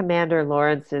Commander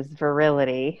Lawrence's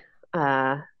virility,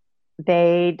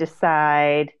 they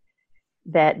decide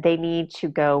that they need to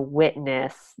go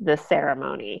witness the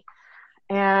ceremony.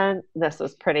 And this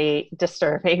was pretty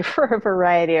disturbing for a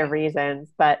variety of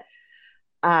reasons, but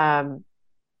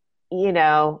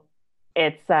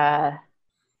it's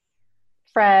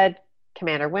Fred,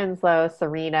 Commander Winslow,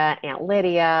 Serena, Aunt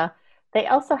Lydia. They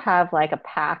also have like a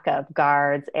pack of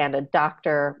guards and a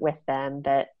doctor with them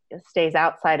that stays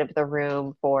outside of the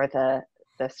room for the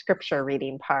scripture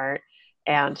reading part.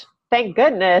 And thank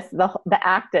goodness the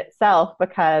act itself,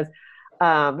 because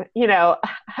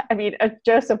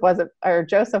Joseph wasn't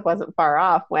far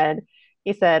off when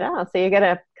he said, "Oh, so you're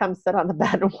gonna come sit on the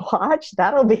bed and watch?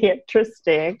 That'll be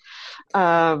interesting."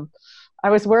 I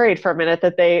was worried for a minute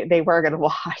that they were going to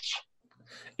watch.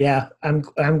 Yeah,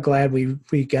 I'm glad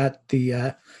we got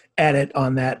the edit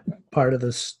on that part of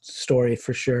the story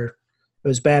for sure. It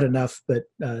was bad enough, but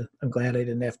I'm glad I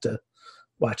didn't have to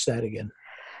watch that again.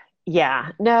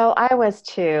 Yeah, no, I was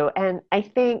too. And I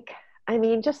think,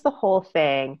 just the whole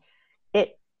thing,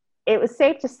 it was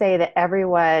safe to say that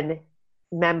everyone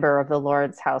member of the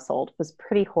Lawrence household was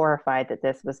pretty horrified that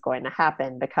this was going to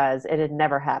happen, because it had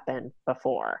never happened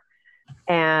before.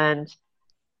 And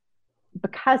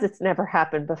because it's never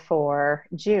happened before,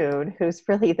 June, who's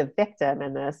really the victim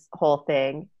in this whole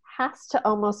thing, has to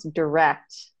almost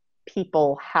direct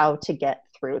people how to get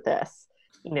through this.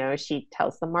 She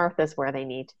tells the Marthas where they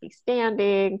need to be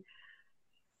standing.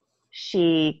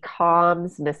 She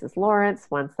calms Mrs. Lawrence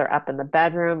once they're up in the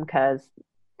bedroom, because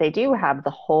they do have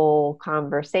the whole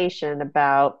conversation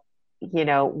about,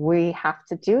 we have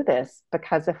to do this,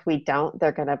 because if we don't,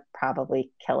 they're going to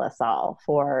probably kill us all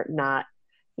for not,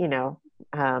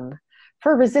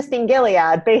 for resisting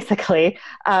Gilead, basically.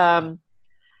 And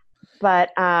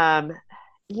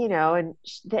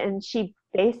she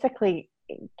basically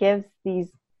gives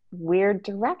these weird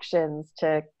directions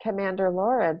to Commander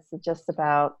Lawrence, just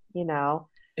about,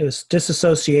 It was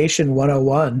disassociation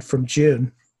 101 from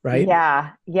June, right?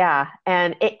 Yeah.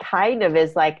 And it kind of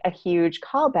is like a huge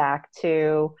callback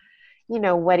to,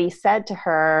 what he said to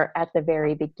her at the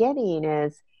very beginning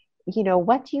is,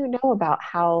 what do you know about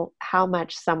how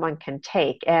much someone can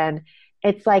take? And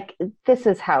it's like, this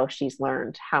is how she's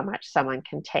learned how much someone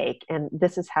can take. And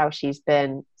this is how she's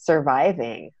been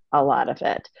surviving a lot of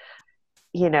it.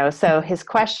 So his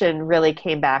question really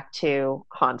came back to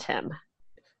haunt him.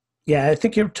 Yeah, I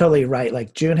think you're totally right.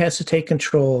 Like, June has to take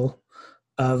control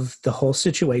of the whole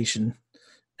situation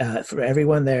for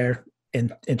everyone there.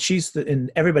 And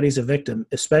and everybody's a victim,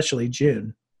 especially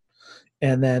June.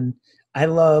 And then I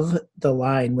love the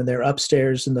line when they're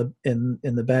upstairs in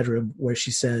the bedroom where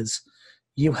she says,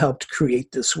 you helped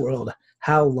create this world.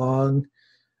 How long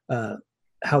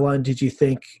did you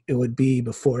think it would be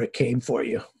before it came for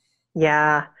you?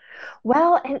 Yeah.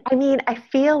 Well, and I mean, I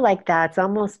feel like that's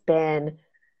almost been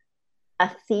a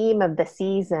theme of the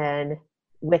season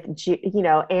with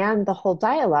and the whole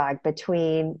dialogue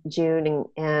between June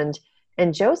and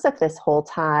Joseph this whole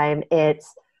time.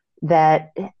 It's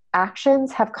that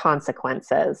actions have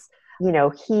consequences.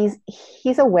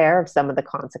 He's aware of some of the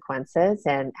consequences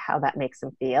and how that makes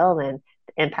him feel and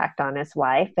the impact on his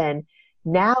wife. And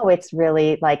now it's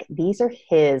really like these are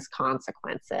his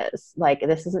consequences. Like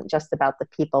this isn't just about the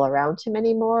people around him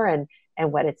anymore and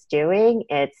what it's doing.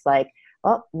 It's like,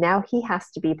 well, now he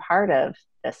has to be part of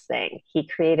this thing he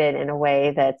created in a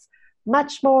way that's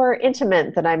much more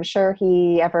intimate than I'm sure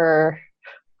he ever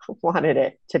wanted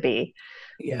it to be.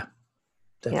 Yeah,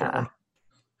 definitely. Yeah.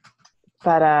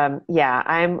 But yeah,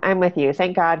 I'm with you.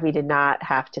 Thank God we did not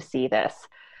have to see this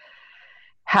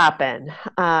happen.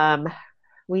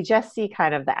 We just see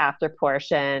kind of the after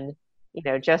portion.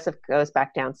 Joseph goes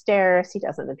back downstairs. He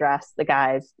doesn't address the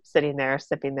guys sitting there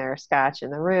sipping their scotch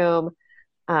in the room.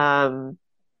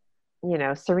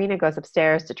 Serena goes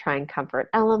upstairs to try and comfort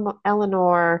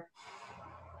Eleanor.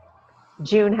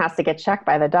 June has to get checked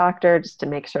by the doctor just to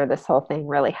make sure this whole thing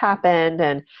really happened.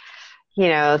 And,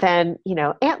 then,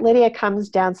 Aunt Lydia comes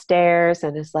downstairs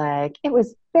and is like, it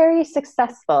was very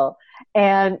successful.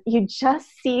 And you just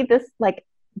see this, like,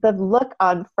 the look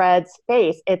on Fred's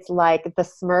face. It's like the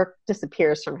smirk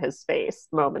disappears from his face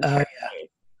momentarily.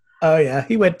 Oh, yeah.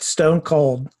 He went stone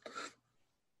cold.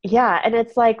 Yeah, and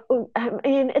it's like, I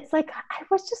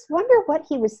was just wonder what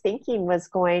he was thinking was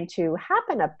going to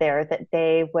happen up there, that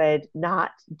they would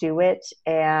not do it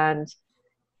and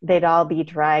they'd all be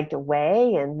dragged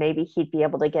away and maybe he'd be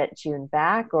able to get June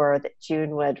back, or that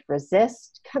June would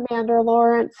resist Commander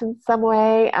Lawrence in some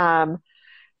way.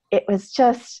 It was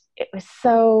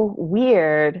so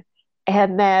weird.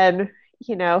 And then,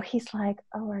 he's like,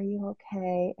 oh, are you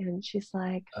okay? And she's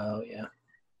like, oh, yeah.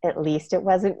 At least it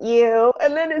wasn't you.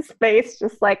 And then his face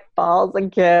just like falls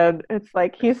again. It's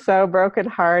like he's so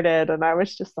brokenhearted. And I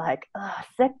was just like, oh,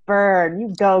 sick burn.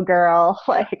 You go, girl.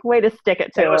 Like, way to stick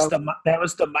it to him. That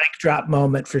was the mic drop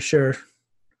moment for sure.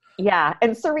 Yeah.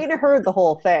 And Serena heard the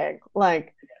whole thing.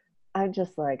 Like, I'm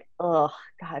just like, oh,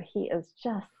 God, he is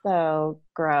just so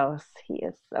gross. He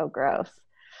is so gross.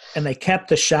 And they kept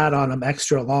the shot on him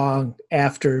extra long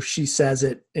after she says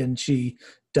it, and she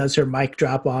does her mic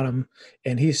drop on him,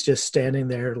 and he's just standing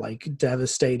there like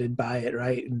devastated by it,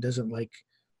 right? And doesn't like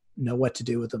know what to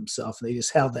do with himself. And they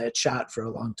just held that shot for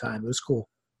a long time. It was cool.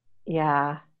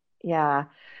 Yeah. Yeah.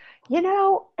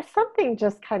 Something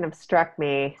just kind of struck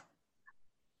me,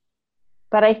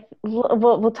 but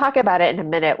we'll talk about it in a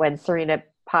minute when Serena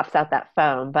pops out that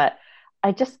phone. But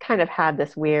I just kind of had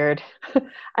this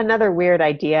another weird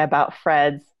idea about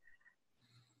Fred's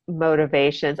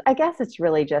motivations. I guess it's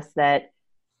really just that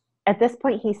at this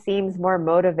point, he seems more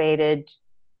motivated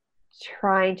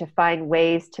trying to find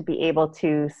ways to be able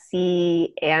to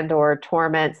see and or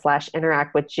torment /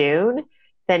 interact with June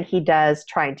than he does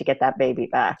trying to get that baby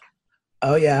back.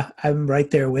 Oh, yeah. I'm right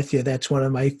there with you. That's one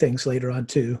of my things later on,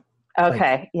 too.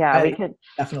 Okay. Yeah, we could.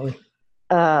 Definitely.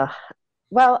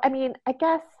 Well, I mean, I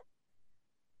guess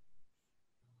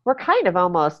we're kind of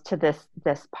almost to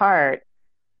this part.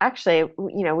 Actually,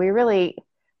 we really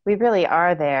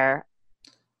are there.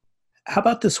 How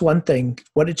about this one thing?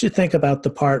 What did you think about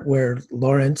the part where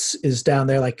Lawrence is down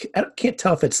there? Like, I can't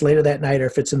tell if it's later that night or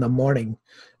if it's in the morning,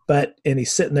 and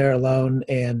he's sitting there alone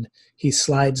and he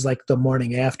slides like the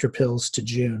morning after pills to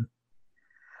June.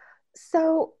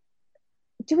 So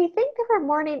do we think there were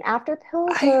morning after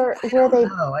pills, or were they?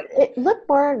 It looked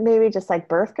more maybe just like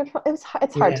birth control. It's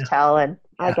hard to tell, and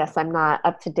I guess I'm not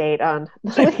up to date on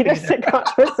the latest in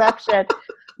contraception.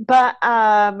 But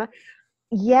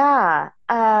yeah.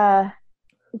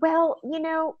 Well,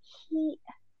 he,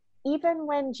 even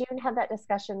when June had that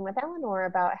discussion with Eleanor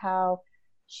about how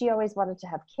she always wanted to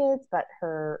have kids, but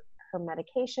her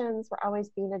medications were always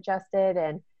being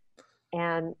adjusted,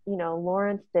 and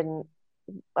Lawrence didn't.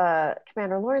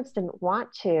 Commander Lawrence didn't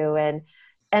want to,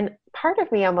 and part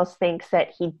of me almost thinks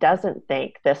that he doesn't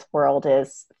think this world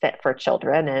is fit for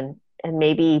children, and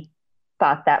maybe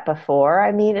thought that before.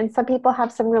 I mean, and some people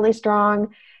have some really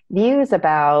strong views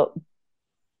about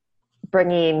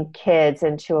bringing kids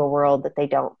into a world that they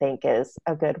don't think is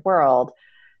a good world.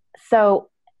 So,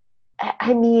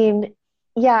 I mean,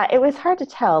 yeah, it was hard to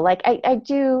tell. Like, I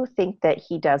do think that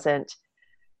he doesn't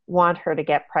want her to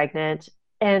get pregnant.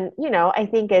 And, I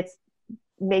think it's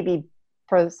maybe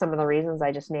for some of the reasons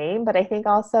I just named, but I think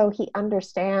also he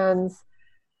understands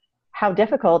how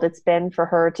difficult it's been for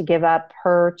her to give up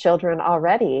her children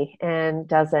already and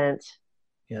doesn't.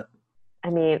 Yeah.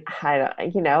 I mean, I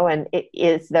don't, and it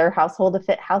is their household a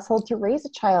fit household to raise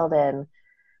a child in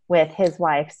with his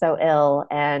wife so ill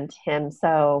and him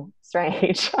so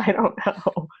strange. I don't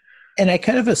know. And I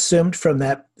kind of assumed from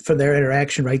their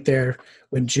interaction right there,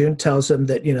 when June tells him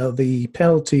that, the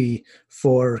penalty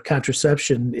for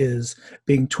contraception is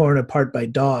being torn apart by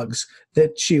dogs,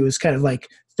 that she was kind of like,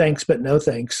 thanks, but no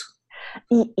thanks.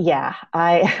 Yeah,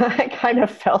 I kind of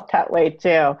felt that way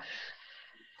too.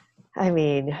 I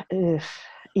mean,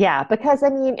 yeah, because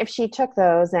if she took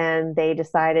those and they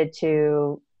decided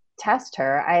to test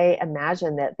her, I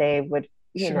imagine that they would,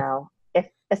 Sure.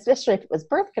 especially if it was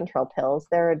birth control pills,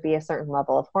 there would be a certain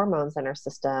level of hormones in her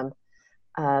system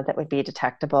that would be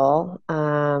detectable.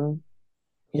 Yep.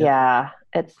 Yeah,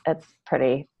 it's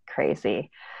pretty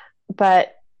crazy.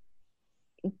 But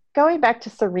going back to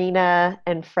Serena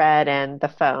and Fred and the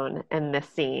phone and this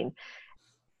scene,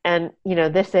 and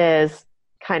this is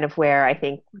kind of where I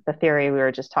think the theory we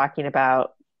were just talking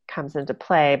about comes into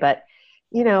play. But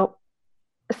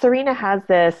Serena has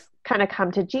this kind of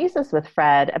come to Jesus with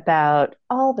Fred about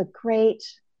all the great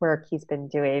work he's been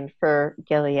doing for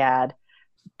Gilead,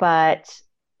 but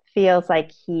feels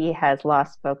like he has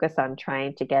lost focus on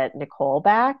trying to get Nicole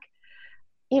back,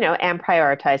 and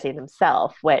prioritizing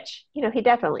himself, which, he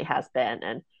definitely has been.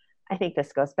 And I think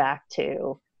this goes back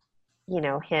to,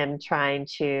 him trying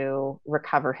to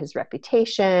recover his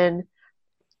reputation.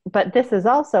 But this is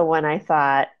also when I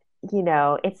thought,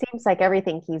 it seems like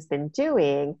everything he's been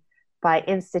doing by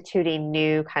instituting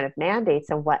new kind of mandates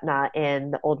and whatnot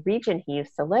in the old region he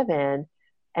used to live in,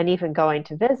 and even going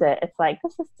to visit, it's like,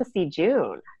 this is to see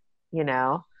June,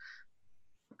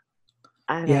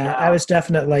 I don't Yeah, I know. was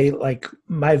definitely like,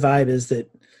 my vibe is that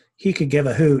he could give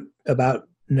a hoot about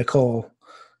Nicole.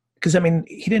 Because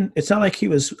he didn't. It's not like he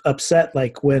was upset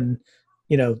like when,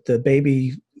 the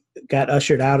baby got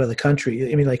ushered out of the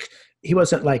country. Like he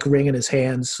wasn't like wringing his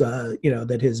hands,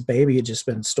 that his baby had just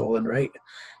been stolen, right?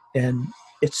 And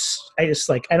I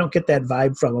don't get that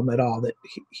vibe from him at all. That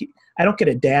I don't get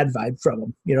a dad vibe from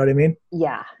him. You know what I mean?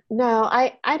 Yeah, no,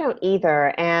 I don't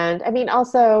either. And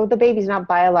also the baby's not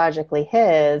biologically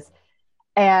his.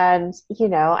 And,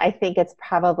 I think it's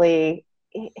probably,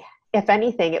 if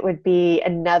anything, it would be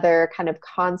another kind of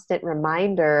constant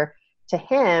reminder to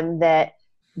him that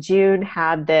June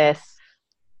had this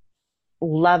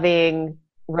loving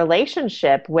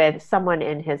relationship with someone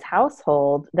in his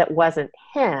household that wasn't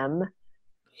him,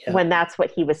 Yeah. when that's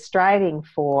what he was striving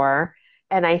for.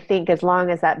 And I think as long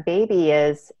as that baby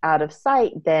is out of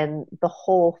sight, then the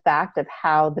whole fact of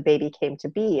how the baby came to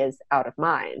be is out of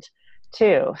mind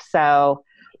too. So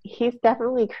he's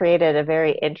definitely created a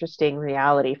very interesting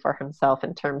reality for himself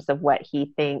in terms of what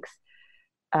he thinks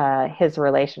his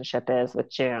relationship is with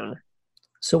June.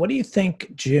 So what do you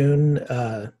think, June?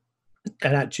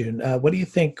 Not June. What do you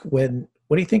think What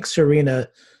do you think Serena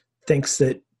thinks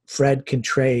that Fred can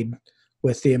trade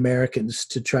with the Americans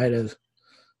to try to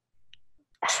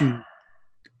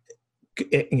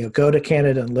go to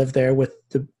Canada and live there with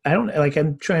the? I don't like.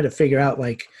 I'm trying to figure out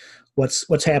like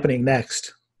what's happening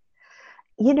next.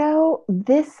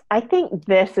 I think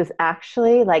this is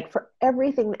actually, like, for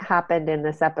everything that happened in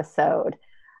this episode,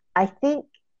 I think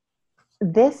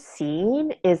this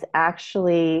scene is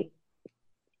actually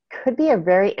could be a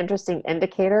very interesting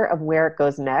indicator of where it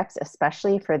goes next,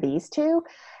 especially for these two.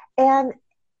 And,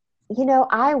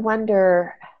 I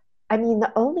wonder,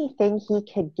 the only thing he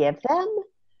could give them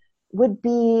would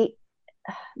be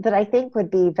that I think would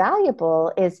be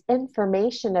valuable is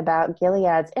information about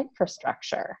Gilead's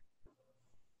infrastructure.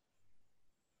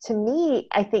 To me,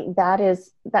 I think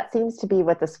that seems to be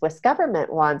what the Swiss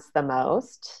government wants the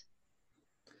most.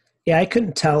 Yeah, I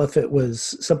couldn't tell if it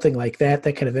was something like that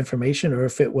kind of information, or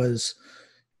if it was,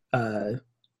 uh,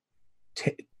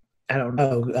 I don't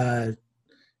know,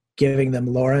 giving them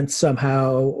Lawrence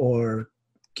somehow, or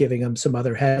giving them some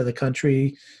other head of the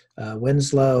country,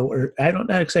 Winslow, or I'm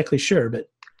not exactly sure. But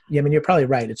yeah, you're probably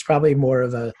right. It's probably more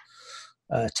of a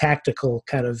tactical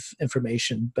kind of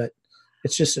information, but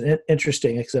it's just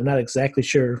interesting because I'm not exactly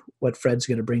sure what Fred's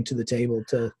going to bring to the table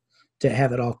to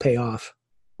have it all pay off.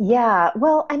 Yeah,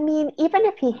 well, even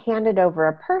if he handed over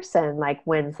a person like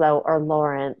Winslow or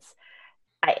Lawrence,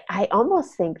 I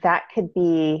almost think that could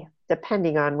be,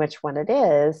 depending on which one it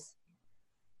is,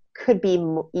 could be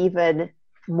even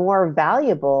more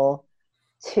valuable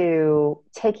to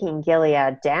taking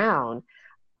Gilead down.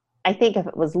 I think if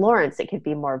it was Lawrence, it could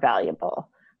be more valuable,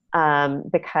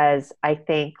 because I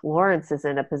think Lawrence is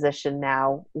in a position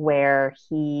now where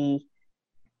he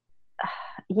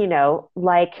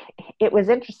like it was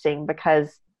interesting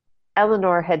because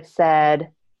Eleanor had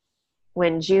said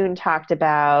when June talked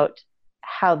about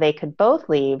how they could both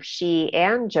leave, she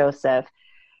and Joseph,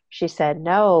 she said,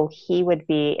 no, he would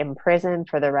be imprisoned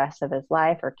for the rest of his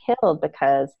life or killed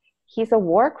because he's a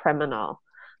war criminal.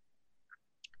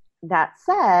 That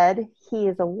said, he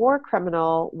is a war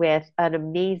criminal with an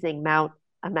amazing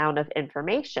amount of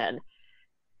information.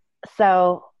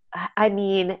 So, I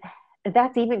mean,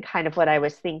 that's even kind of what I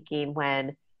was thinking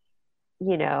when,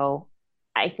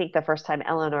 I think the first time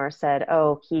Eleanor said,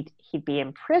 oh, he'd be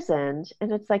imprisoned.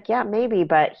 And it's like, yeah, maybe,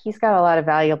 but he's got a lot of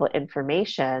valuable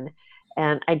information.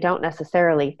 And I don't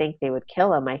necessarily think they would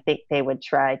kill him. I think they would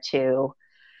try to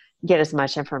get as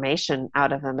much information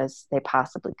out of him as they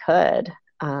possibly could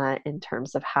in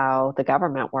terms of how the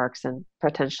government works and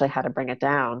potentially how to bring it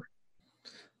down.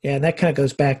 Yeah, and that kind of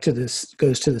goes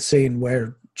to the scene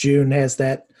where June has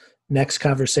that next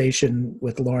conversation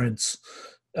with Lawrence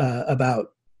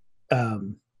about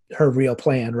her real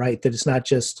plan, right? That it's not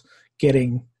just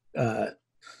getting the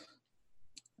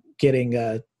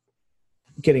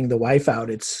wife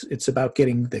out. It's about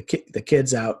getting the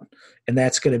kids out, and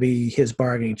that's going to be his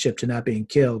bargaining chip to not being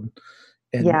killed.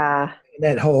 And yeah,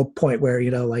 that whole point where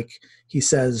like he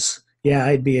says, "Yeah,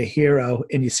 I'd be a hero,"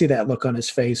 and you see that look on his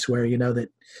face where that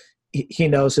he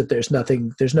knows that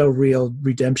there's no real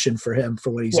redemption for him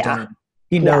for what he's done.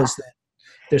 He knows that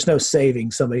there's no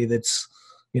saving somebody that's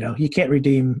you can't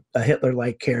redeem a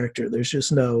Hitler-like character. There's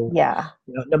just no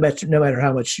no matter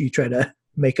how much you try to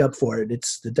make up for it,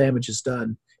 it's the damage is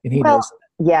done, and he knows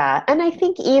that. Yeah, and I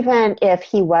think even if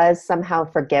he was somehow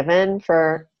forgiven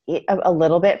for a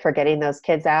little bit for getting those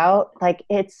kids out, like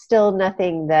it's still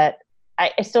nothing that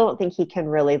I still don't think he can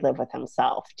really live with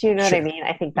himself. Do you know what I mean?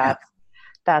 I think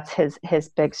that's his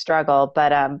big struggle.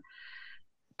 But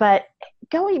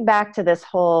going back to this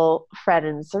whole Fred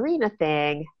and Serena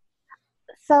thing,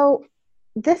 so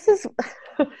this is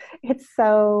it's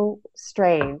so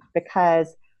strange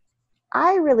because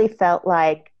I really felt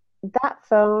like that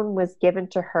phone was given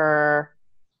to her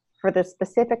for the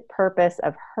specific purpose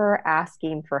of her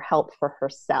asking for help for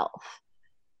herself,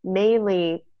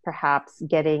 mainly perhaps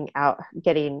getting out of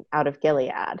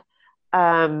Gilead.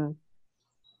 I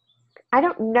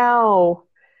don't know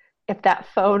if that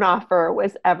phone offer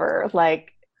was ever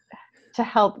like to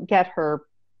help get her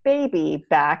baby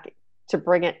back, to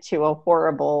bring it to a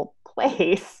horrible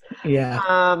place.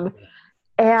 Yeah.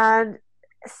 And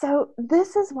so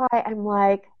this is why I'm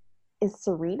like, is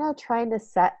Serena trying to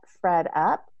set Fred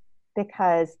up?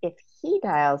 Because if he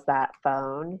dials that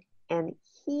phone and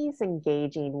he's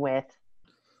engaging with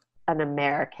an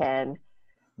American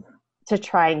to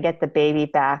try and get the baby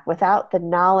back without the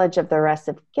knowledge of the rest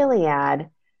of Gilead,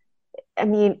 I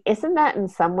mean, isn't that in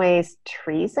some ways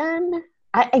treason?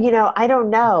 I don't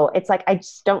know. It's like, I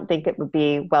just don't think it would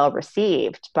be well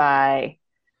received by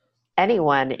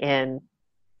anyone in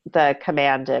the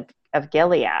command of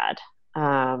Gilead.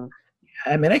 I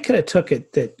mean, I could have took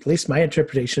it that at least my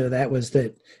interpretation of that was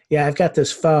that, yeah, I've got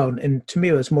this phone. And to me,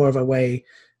 it was more of a way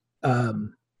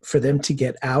for them to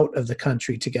get out of the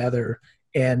country together.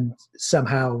 And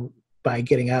somehow by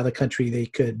getting out of the country, they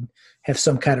could have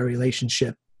some kind of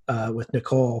relationship with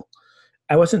Nicole.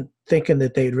 I wasn't thinking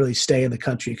that they'd really stay in the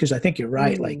country because I think you're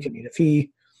right. Like, I mean,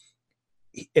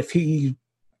 if he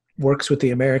works with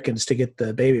the Americans to get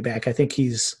the baby back, I think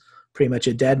he's pretty much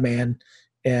a dead man.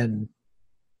 And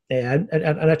I'm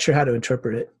not sure how to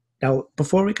interpret it. Now,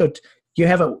 before we go,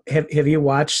 have you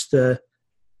watched the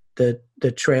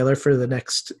trailer for the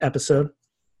next episode?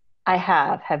 I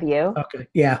have. Have you? Okay.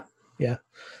 Yeah.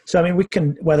 So I mean, we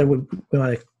can whether we want to.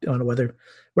 I don't know whether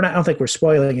we're not. I don't think we're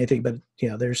spoiling anything, but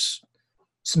there's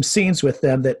some scenes with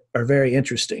them that are very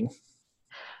interesting.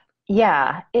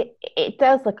 Yeah, it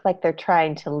does look like they're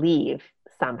trying to leave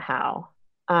somehow.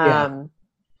 But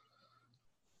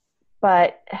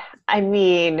I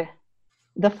mean,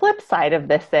 the flip side of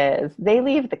this is they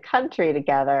leave the country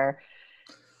together.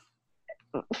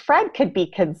 Fred could be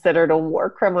considered a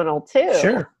war criminal too.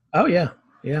 Sure. Oh yeah.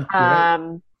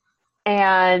 Right.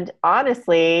 And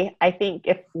honestly, I think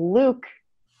if Luke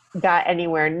got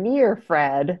anywhere near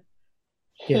Fred,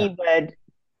 he would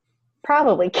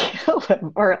probably kill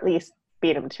him or at least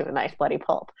beat him to a nice bloody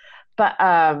pulp. But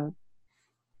it's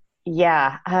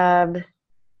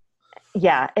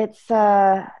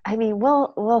I mean,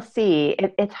 we'll see.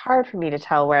 It's hard for me to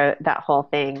tell where that whole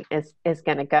thing is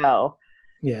going to go.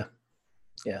 Yeah.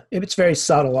 It's very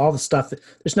subtle. All the stuff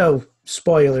there's no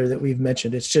spoiler that we've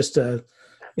mentioned. It's just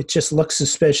it just looks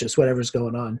suspicious, whatever's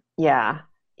going on. Yeah.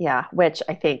 Which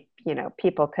I think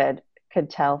people could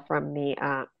tell from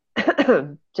the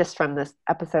just from this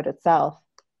episode itself.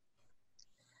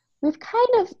 we've kind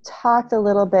of talked a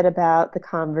little bit about the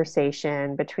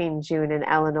conversation between June and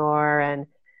Eleanor and,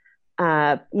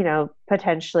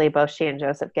 potentially both she and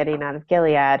Joseph getting out of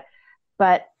Gilead.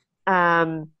 But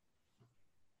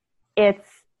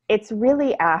it's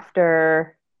really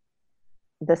after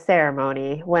the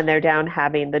ceremony when they're down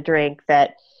having the drink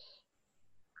that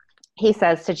he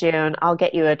says to June, I'll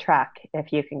get you a truck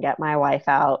if you can get my wife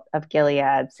out of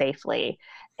Gilead safely.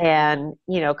 And,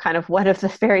 kind of one of the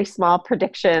very small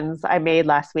predictions I made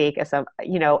last week is,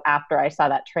 after I saw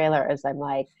that trailer, is I'm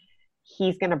like,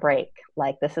 he's going to break.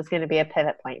 Like, this is going to be a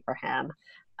pivot point for him.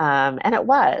 And it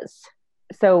was.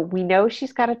 So we know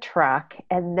she's got a truck.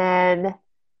 And then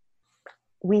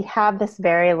we have this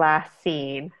very last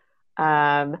scene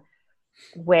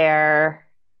where,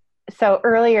 so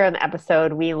earlier in the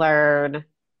episode, we learn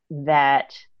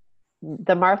that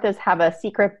the Marthas have a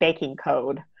secret baking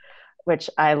code, which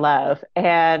I love.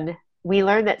 And we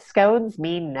learn that scones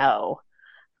mean no.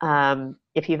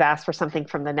 If you've asked for something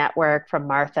from the network, from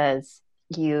Martha's,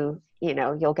 you'll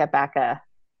get back a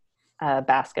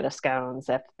basket of scones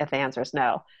if the answer is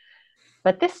no.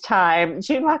 But this time,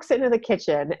 June walks into the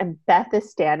kitchen and Beth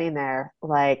is standing there,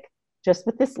 like, just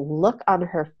with this look on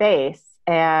her face,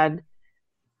 and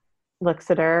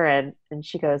looks at her and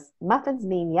she goes, muffins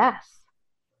mean yes.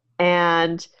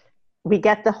 And we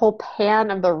get the whole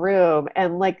pan of the room,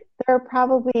 and like there are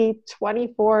probably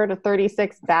 24 to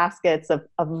 36 baskets of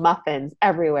muffins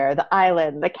everywhere, the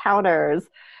island, the counters.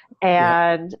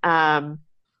 And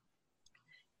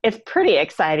it's pretty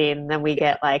exciting. Then we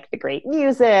get like the great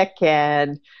music,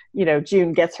 and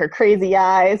June gets her crazy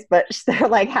eyes, but they're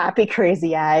like happy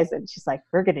crazy eyes, and she's like,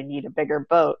 we're gonna need a bigger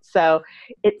boat. So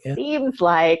it seems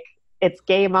like it's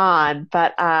game on.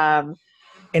 But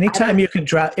anytime you can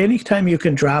drop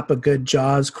a good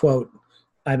Jaws quote,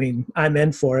 I mean, I'm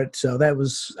in for it. So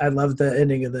I love the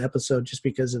ending of the episode just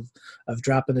because of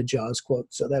dropping the Jaws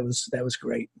quote. So that was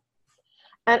great.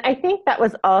 And I think that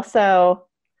was also,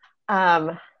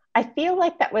 I feel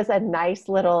like that was a nice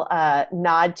little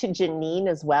nod to Janine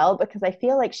as well, because I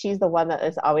feel like she's the one that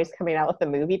is always coming out with the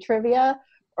movie trivia,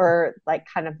 or like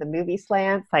kind of the movie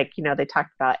slants. Like, they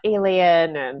talked about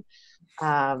Alien, and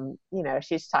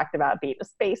she's talked about being a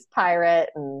space pirate,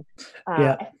 and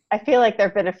I feel like there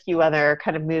have been a few other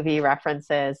kind of movie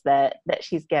references that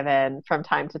she's given from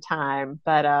time to time.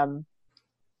 But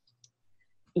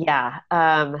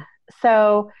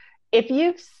so if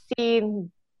you've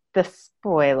seen the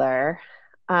spoiler,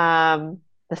 the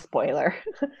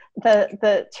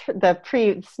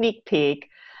pre sneak peek,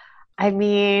 I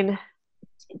mean,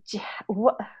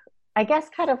 I guess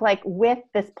kind of like with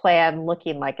this plan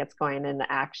looking like it's going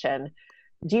into action,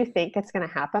 do you think it's going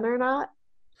to happen or not?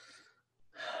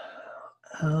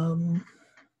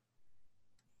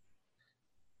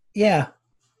 Yeah,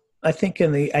 I think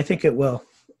it will.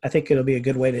 I think it'll be a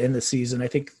good way to end the season. I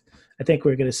think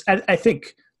we're going to. I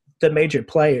think the major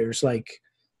players like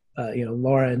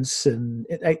Lawrence, and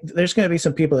there's going to be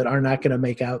some people that are not going to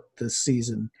make out this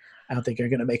season. I don't think they're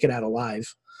going to make it out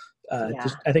alive.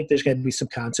 I think there's going to be some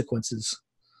consequences.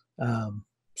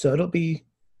 So it'll be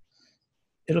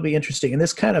interesting. And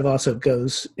this kind of also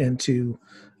goes into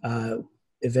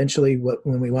eventually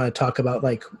when we want to talk about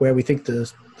like where we think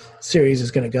the series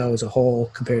is going to go as a whole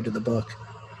compared to the book.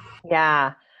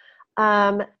 Yeah.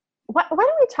 Why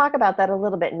don't we talk about that a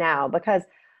little bit now? Because,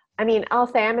 I mean, I'll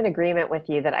say I'm in agreement with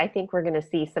you that I think we're going to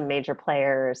see some major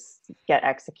players get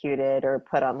executed or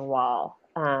put on the wall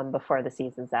before the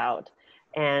season's out.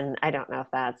 And I don't know if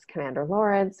that's Commander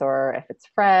Lawrence or if it's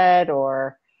Fred,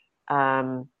 or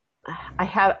I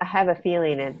have a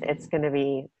feeling it's going to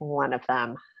be one of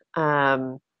them.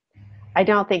 I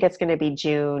don't think it's going to be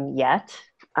June yet,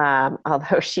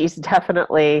 although she's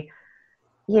definitely,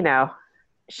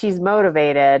 she's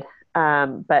motivated.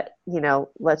 But,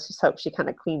 let's just hope she kind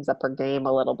of cleans up her game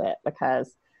a little bit,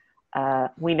 because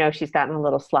we know she's gotten a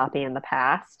little sloppy in the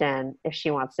past. And if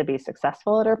she wants to be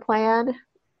successful at her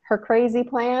crazy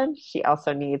plan, she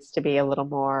also needs to be a little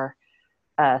more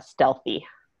stealthy.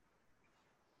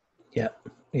 Yeah.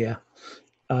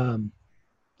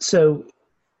 So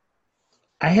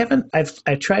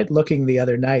I tried looking the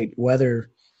other night whether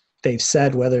they've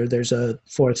said whether there's a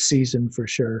fourth season for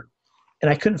sure.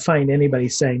 And I couldn't find anybody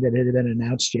saying that it had been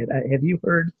announced yet. Have you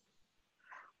heard?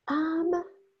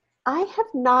 I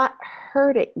have not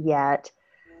heard it yet,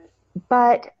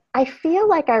 but I feel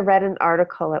like I read an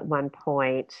article at one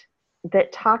point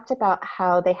that talked about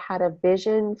how they had a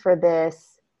vision for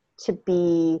this to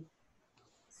be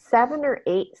 7 or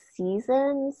 8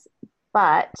 seasons,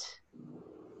 but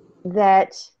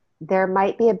that there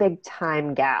might be a big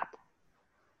time gap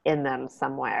in them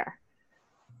somewhere.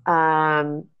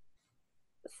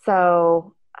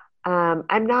 So I'm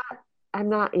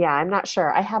not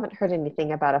sure. I haven't heard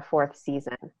anything about a fourth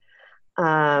season.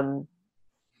 Um,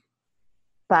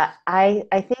 but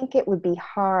I think it would be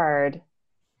hard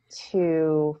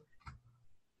to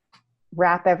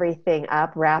wrap everything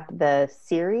up, wrap the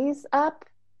series up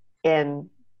in,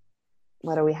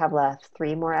 what do we have left?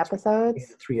 3 more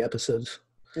episodes? 3 episodes.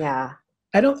 Yeah.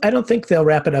 I don't think they'll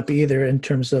wrap it up either in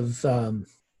terms of the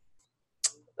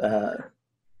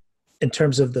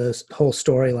whole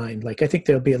storyline. Like, I think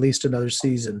there'll be at least another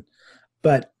season,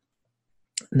 but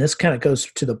and this kind of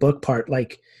goes to the book part.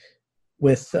 Like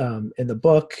with in the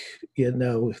book,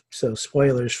 so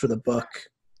spoilers for the book,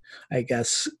 I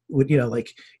guess, would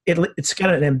like it's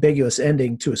got an ambiguous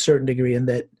ending to a certain degree in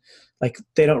that, like,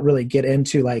 they don't really get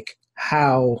into like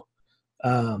how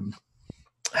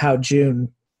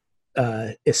June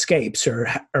escapes or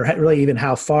really even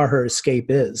how far her escape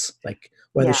is, like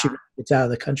whether she gets out of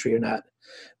the country or not.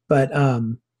 But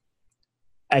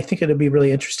I think it'll be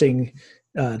really interesting,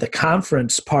 the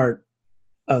conference part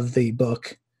of the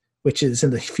book, which is in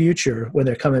the future when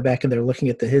they're coming back and they're looking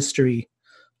at the history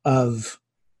of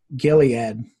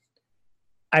Gilead.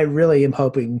 I really am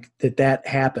hoping that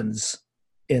happens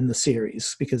in the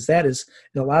series, because that is,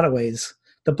 in a lot of ways,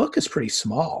 the book is pretty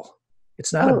small.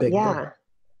 It's not a big book.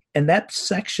 And that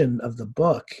section of the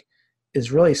book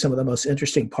is really some of the most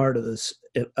interesting part of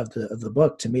the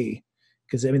book to me,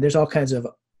 because I mean, there's all kinds of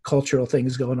cultural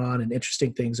things going on and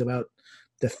interesting things about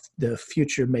the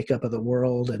future makeup of the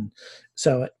world. And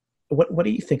so, what do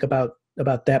you think about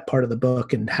that part of the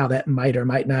book and how that might or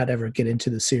might not ever get into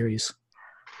the series?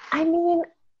 I mean,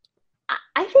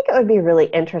 I think it would be really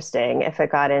interesting if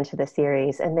it got into the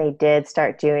series and they did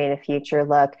start doing a future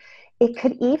look. It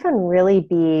could even really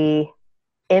be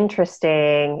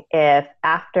interesting if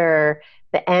after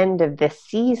the end of this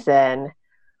season,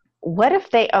 what if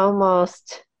they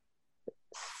almost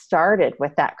started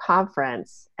with that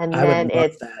conference and then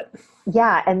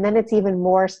and then it's even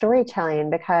more storytelling,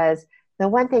 because the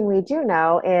one thing we do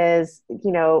know is,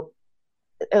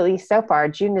 at least so far,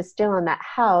 June is still in that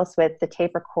house with the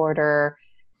tape recorder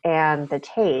and the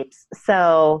tapes.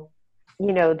 So,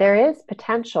 there is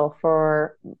potential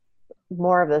for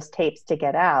more of those tapes to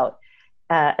get out,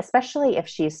 especially if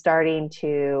she's starting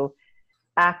to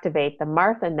activate the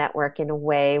Martha network in a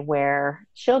way where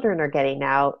children are getting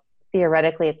out.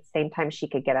 Theoretically, at the same time, she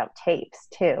could get out tapes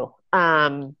too.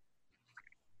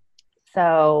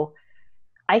 So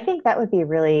I think that would be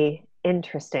really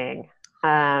interesting.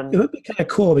 It would be kind of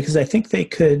cool, because I think they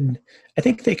could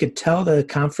tell the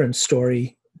conference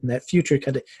story in that future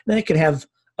kind of, and then they could have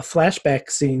a flashback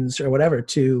scenes or whatever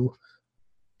to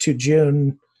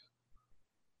June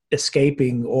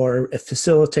escaping or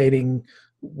facilitating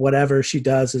whatever she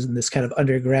does in this kind of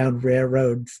underground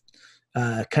railroad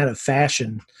kind of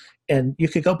fashion. And you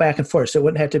could go back and forth. So it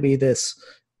wouldn't have to be this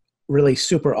really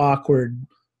super awkward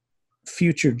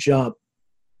future jump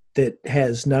that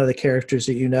has none of the characters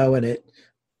that in it.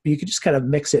 You could just kind of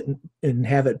mix it and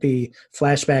have it be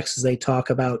flashbacks as they talk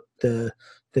about the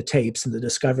tapes and the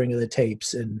discovering of the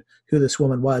tapes and who this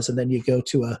woman was. And then you go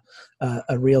to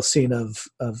a real scene of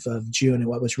June and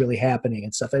what was really happening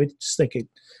and stuff. I just think it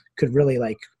could really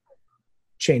like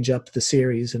change up the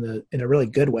series in a really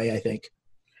good way, I think.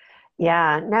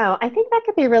 Yeah, no, I think that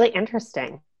could be really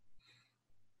interesting.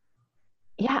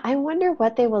 Yeah, I wonder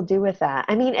what they will do with that.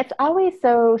 I mean, it's always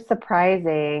so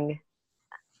surprising,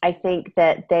 I think,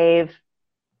 that they've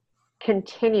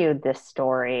continued this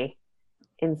story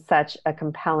in such a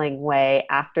compelling way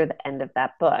after the end of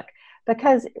that book,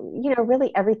 because,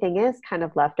 really everything is kind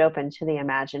of left open to the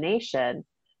imagination.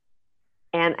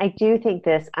 And I do think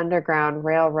this Underground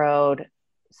Railroad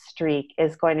streak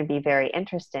is going to be very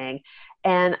interesting.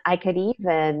 And I could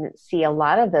even see a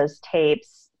lot of those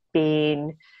tapes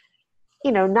being,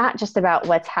 not just about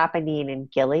what's happening in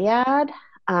Gilead.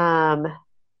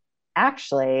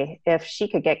 Actually, if she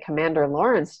could get Commander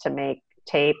Lawrence to make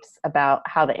tapes about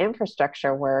how the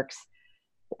infrastructure works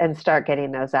and start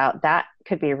getting those out, that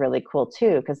could be really cool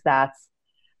too, because that's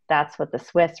what the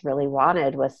Swiss really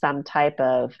wanted, was some type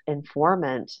of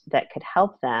informant that could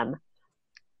help them.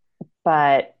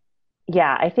 But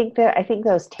yeah, I think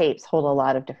those tapes hold a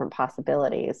lot of different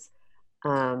possibilities.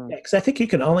 Because I think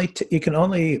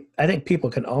I think people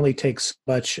can only take so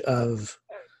much of.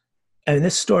 I mean,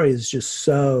 this story is just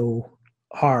so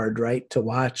hard, right, to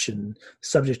watch, and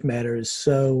subject matter is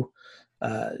so,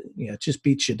 it just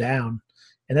beats you down,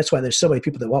 and that's why there's so many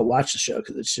people that won't watch the show,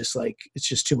 because it's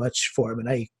just too much for them, and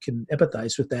I can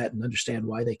empathize with that and understand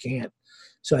why they can't.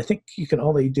 So I think you can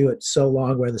only do it so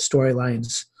long where the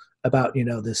storylines about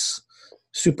this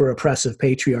super oppressive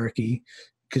patriarchy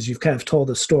because you've kind of told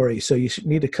the story. So you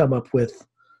need to come up with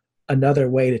another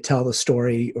way to tell the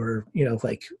story, or,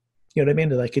 like, you know what I mean?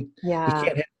 Like you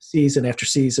can't have season after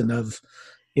season of,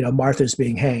 Martha's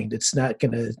being hanged. It's not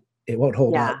it won't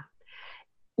hold up.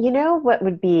 You know what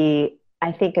would be,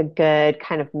 I think, a good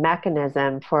kind of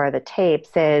mechanism for the tapes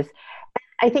is,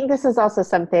 I think this is also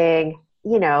something,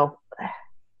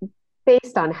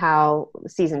 based on how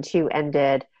season 2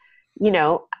 ended,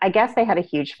 I guess they had a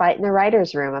huge fight in the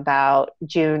writer's room about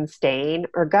June staying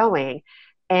or going.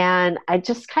 And I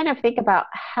just kind of think about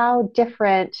how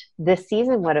different this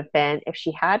season would have been if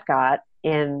she had got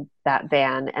in that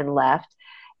van and left.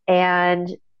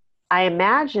 And I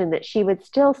imagine that she would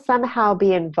still somehow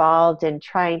be involved in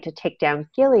trying to take down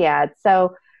Gilead.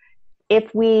 So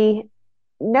if we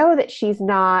know that she's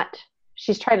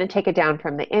trying to take it down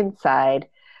from the inside,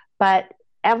 but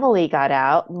Emily got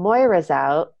out, Moira's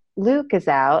out, Luke is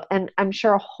out, and I'm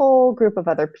sure a whole group of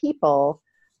other people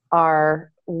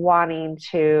are wanting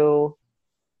to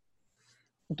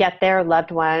get their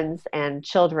loved ones and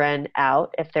children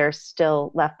out if they're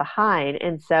still left behind.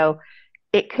 And so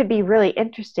it could be really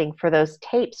interesting for those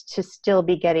tapes to still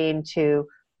be getting to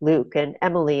Luke and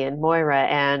Emily and Moira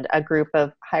and a group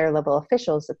of higher level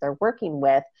officials that they're working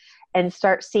with, and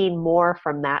start seeing more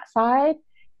from that side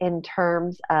in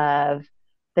terms of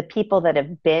the people that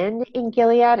have been in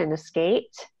Gilead and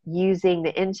escaped, using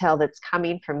the intel that's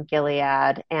coming from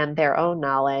Gilead and their own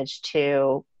knowledge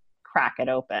to crack it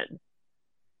open.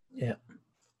 Yeah.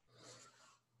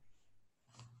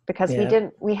 Because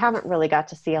we haven't really got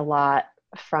to see a lot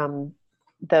from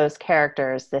those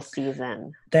characters this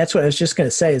season. That's what I was just going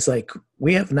to say, is like,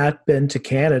 we have not been to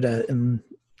Canada in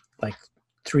like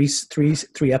three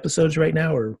episodes right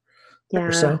now, or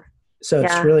so. So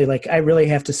it's really like, I really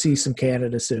have to see some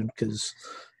Canada soon, because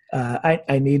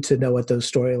I need to know what those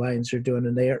storylines are doing,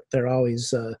 and they're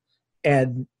always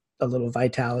add a little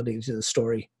vitality to the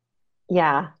story.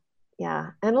 Yeah,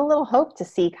 and a little hope to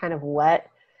see kind of what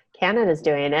Canada's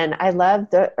doing. And I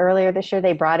loved earlier this year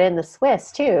they brought in the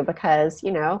Swiss too, because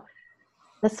the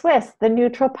Swiss, the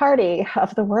neutral party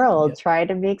of the world, try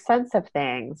to make sense of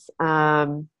things.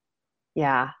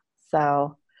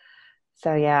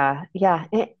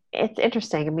 It's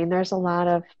interesting. I mean, there's a lot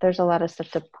of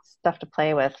stuff to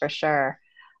play with for sure.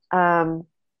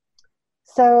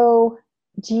 So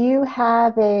do you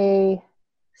have a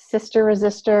sister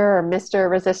resistor or Mr.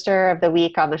 Resistor of the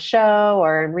week on the show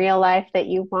or in real life that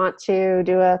you want to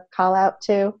do a call out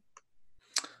to?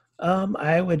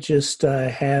 I would just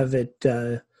have it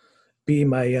be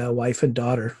my wife and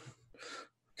daughter,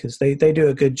 because they do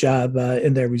a good job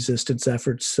in their resistance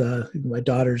efforts. My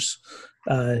daughter's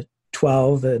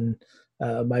 12, and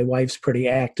my wife's pretty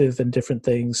active in different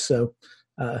things. So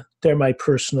they're my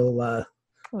personal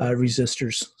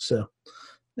resistors. So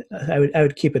I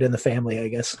would keep it in the family, I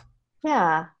guess.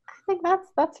 Yeah, I think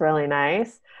that's really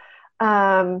nice.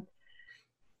 I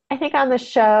think on the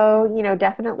show,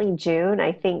 definitely June.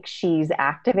 I think she's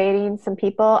activating some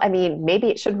people. I mean, maybe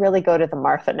it should really go to the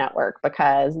Martha Network,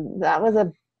 because that was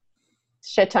a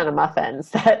shit ton of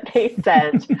muffins that they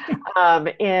sent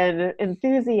in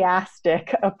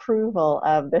enthusiastic approval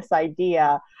of this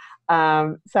idea.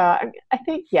 So I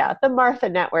think, the Martha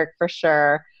Network for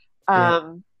sure.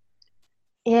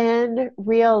 In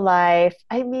real life,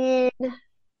 I mean,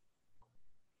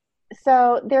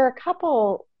 so there are a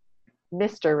couple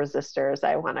Mr. Resistors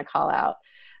I want to call out.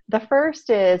 The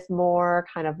first is more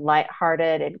kind of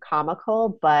lighthearted and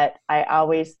comical, but I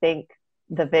always think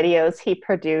the videos he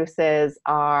produces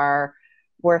are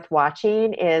worth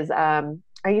watching. Are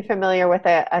you familiar with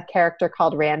a character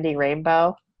called Randy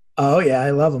Rainbow? Oh yeah,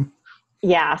 I love him.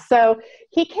 Yeah, so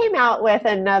he came out with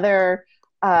another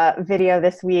video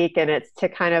this week, and it's to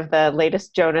kind of the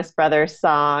latest Jonas Brothers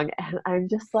song, and I'm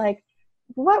just like,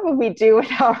 what would we do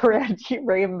without Randy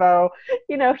Rainbow?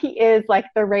 He is like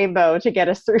the rainbow to get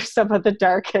us through some of the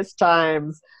darkest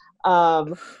times.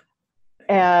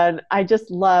 And I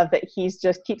just love that he's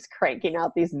just keeps cranking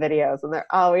out these videos, and they're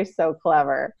always so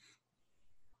clever.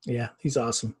 Yeah, he's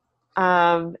awesome.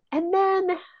 And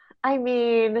then, I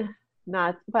mean,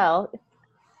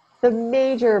 the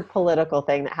major political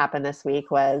thing that happened this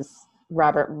week was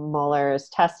Robert Mueller's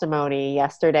testimony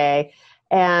yesterday.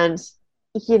 And,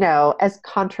 as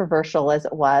controversial as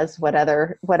it was,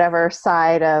 whatever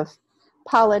side of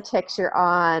politics you're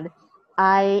on,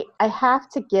 I have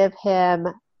to give him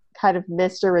kind of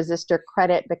Mr. Resistor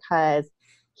credit, because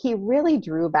he really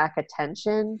drew back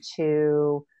attention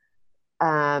to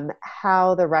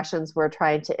how the Russians were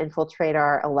trying to infiltrate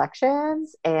our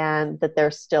elections, and that they're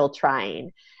still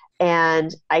trying.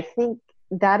 And I think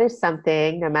that is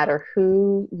something, no matter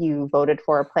who you voted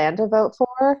for or plan to vote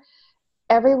for,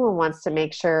 everyone wants to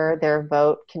make sure their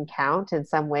vote can count in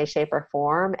some way, shape, or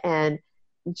form. And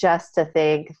just to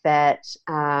think that,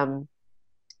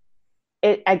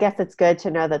 I guess it's good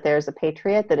to know that there's a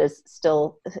patriot that is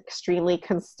still extremely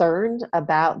concerned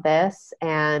about this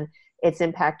and its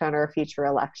impact on our future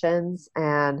elections.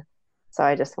 And so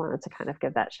I just wanted to kind of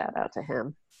give that shout out to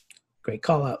him. Great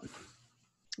call out.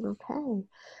 Okay.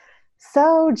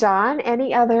 So, John,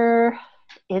 any other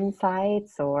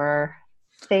insights or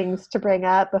things to bring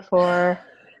up before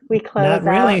we close out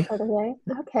for the day?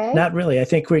 Okay. Not really. I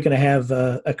think we're going to have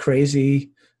a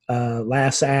crazy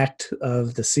last act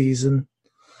of the season.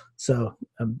 So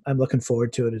I'm looking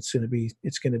forward to it. It's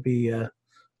going to be a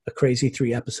crazy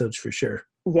 3 episodes for sure.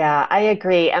 Yeah, I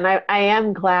agree. And I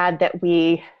am glad that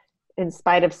we, in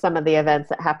spite of some of the events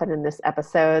that happened in this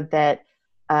episode, that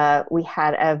we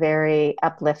had a very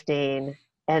uplifting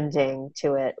ending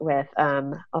to it with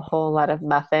a whole lot of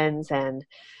muffins and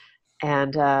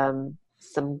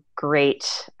some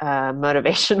great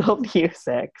motivational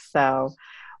music. So,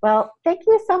 well, thank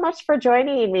you so much for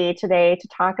joining me today to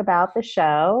talk about the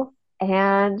show.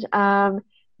 And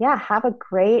yeah, have a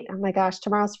great, oh my gosh,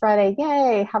 tomorrow's Friday.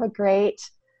 Yay. Have a great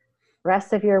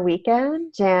rest of your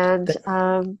weekend. And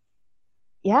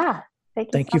yeah,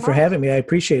 thank you for having me. I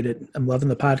appreciate it. I'm loving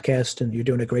the podcast and you're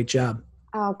doing a great job.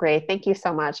 Oh, great. Thank you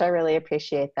so much. I really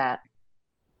appreciate that.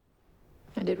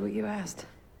 I did what you asked.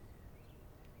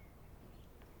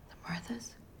 The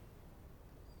Marthas?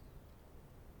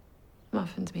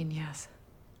 Muffins mean yes.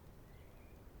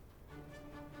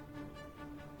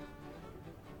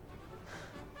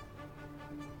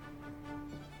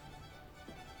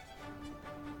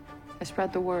 I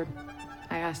spread the word.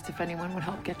 I asked if anyone would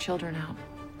help get children out.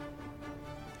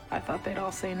 I thought they'd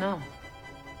all say no.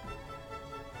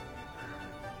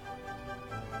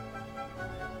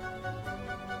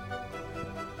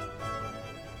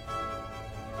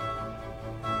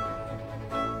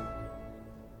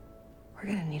 We're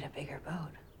gonna need a bigger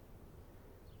boat.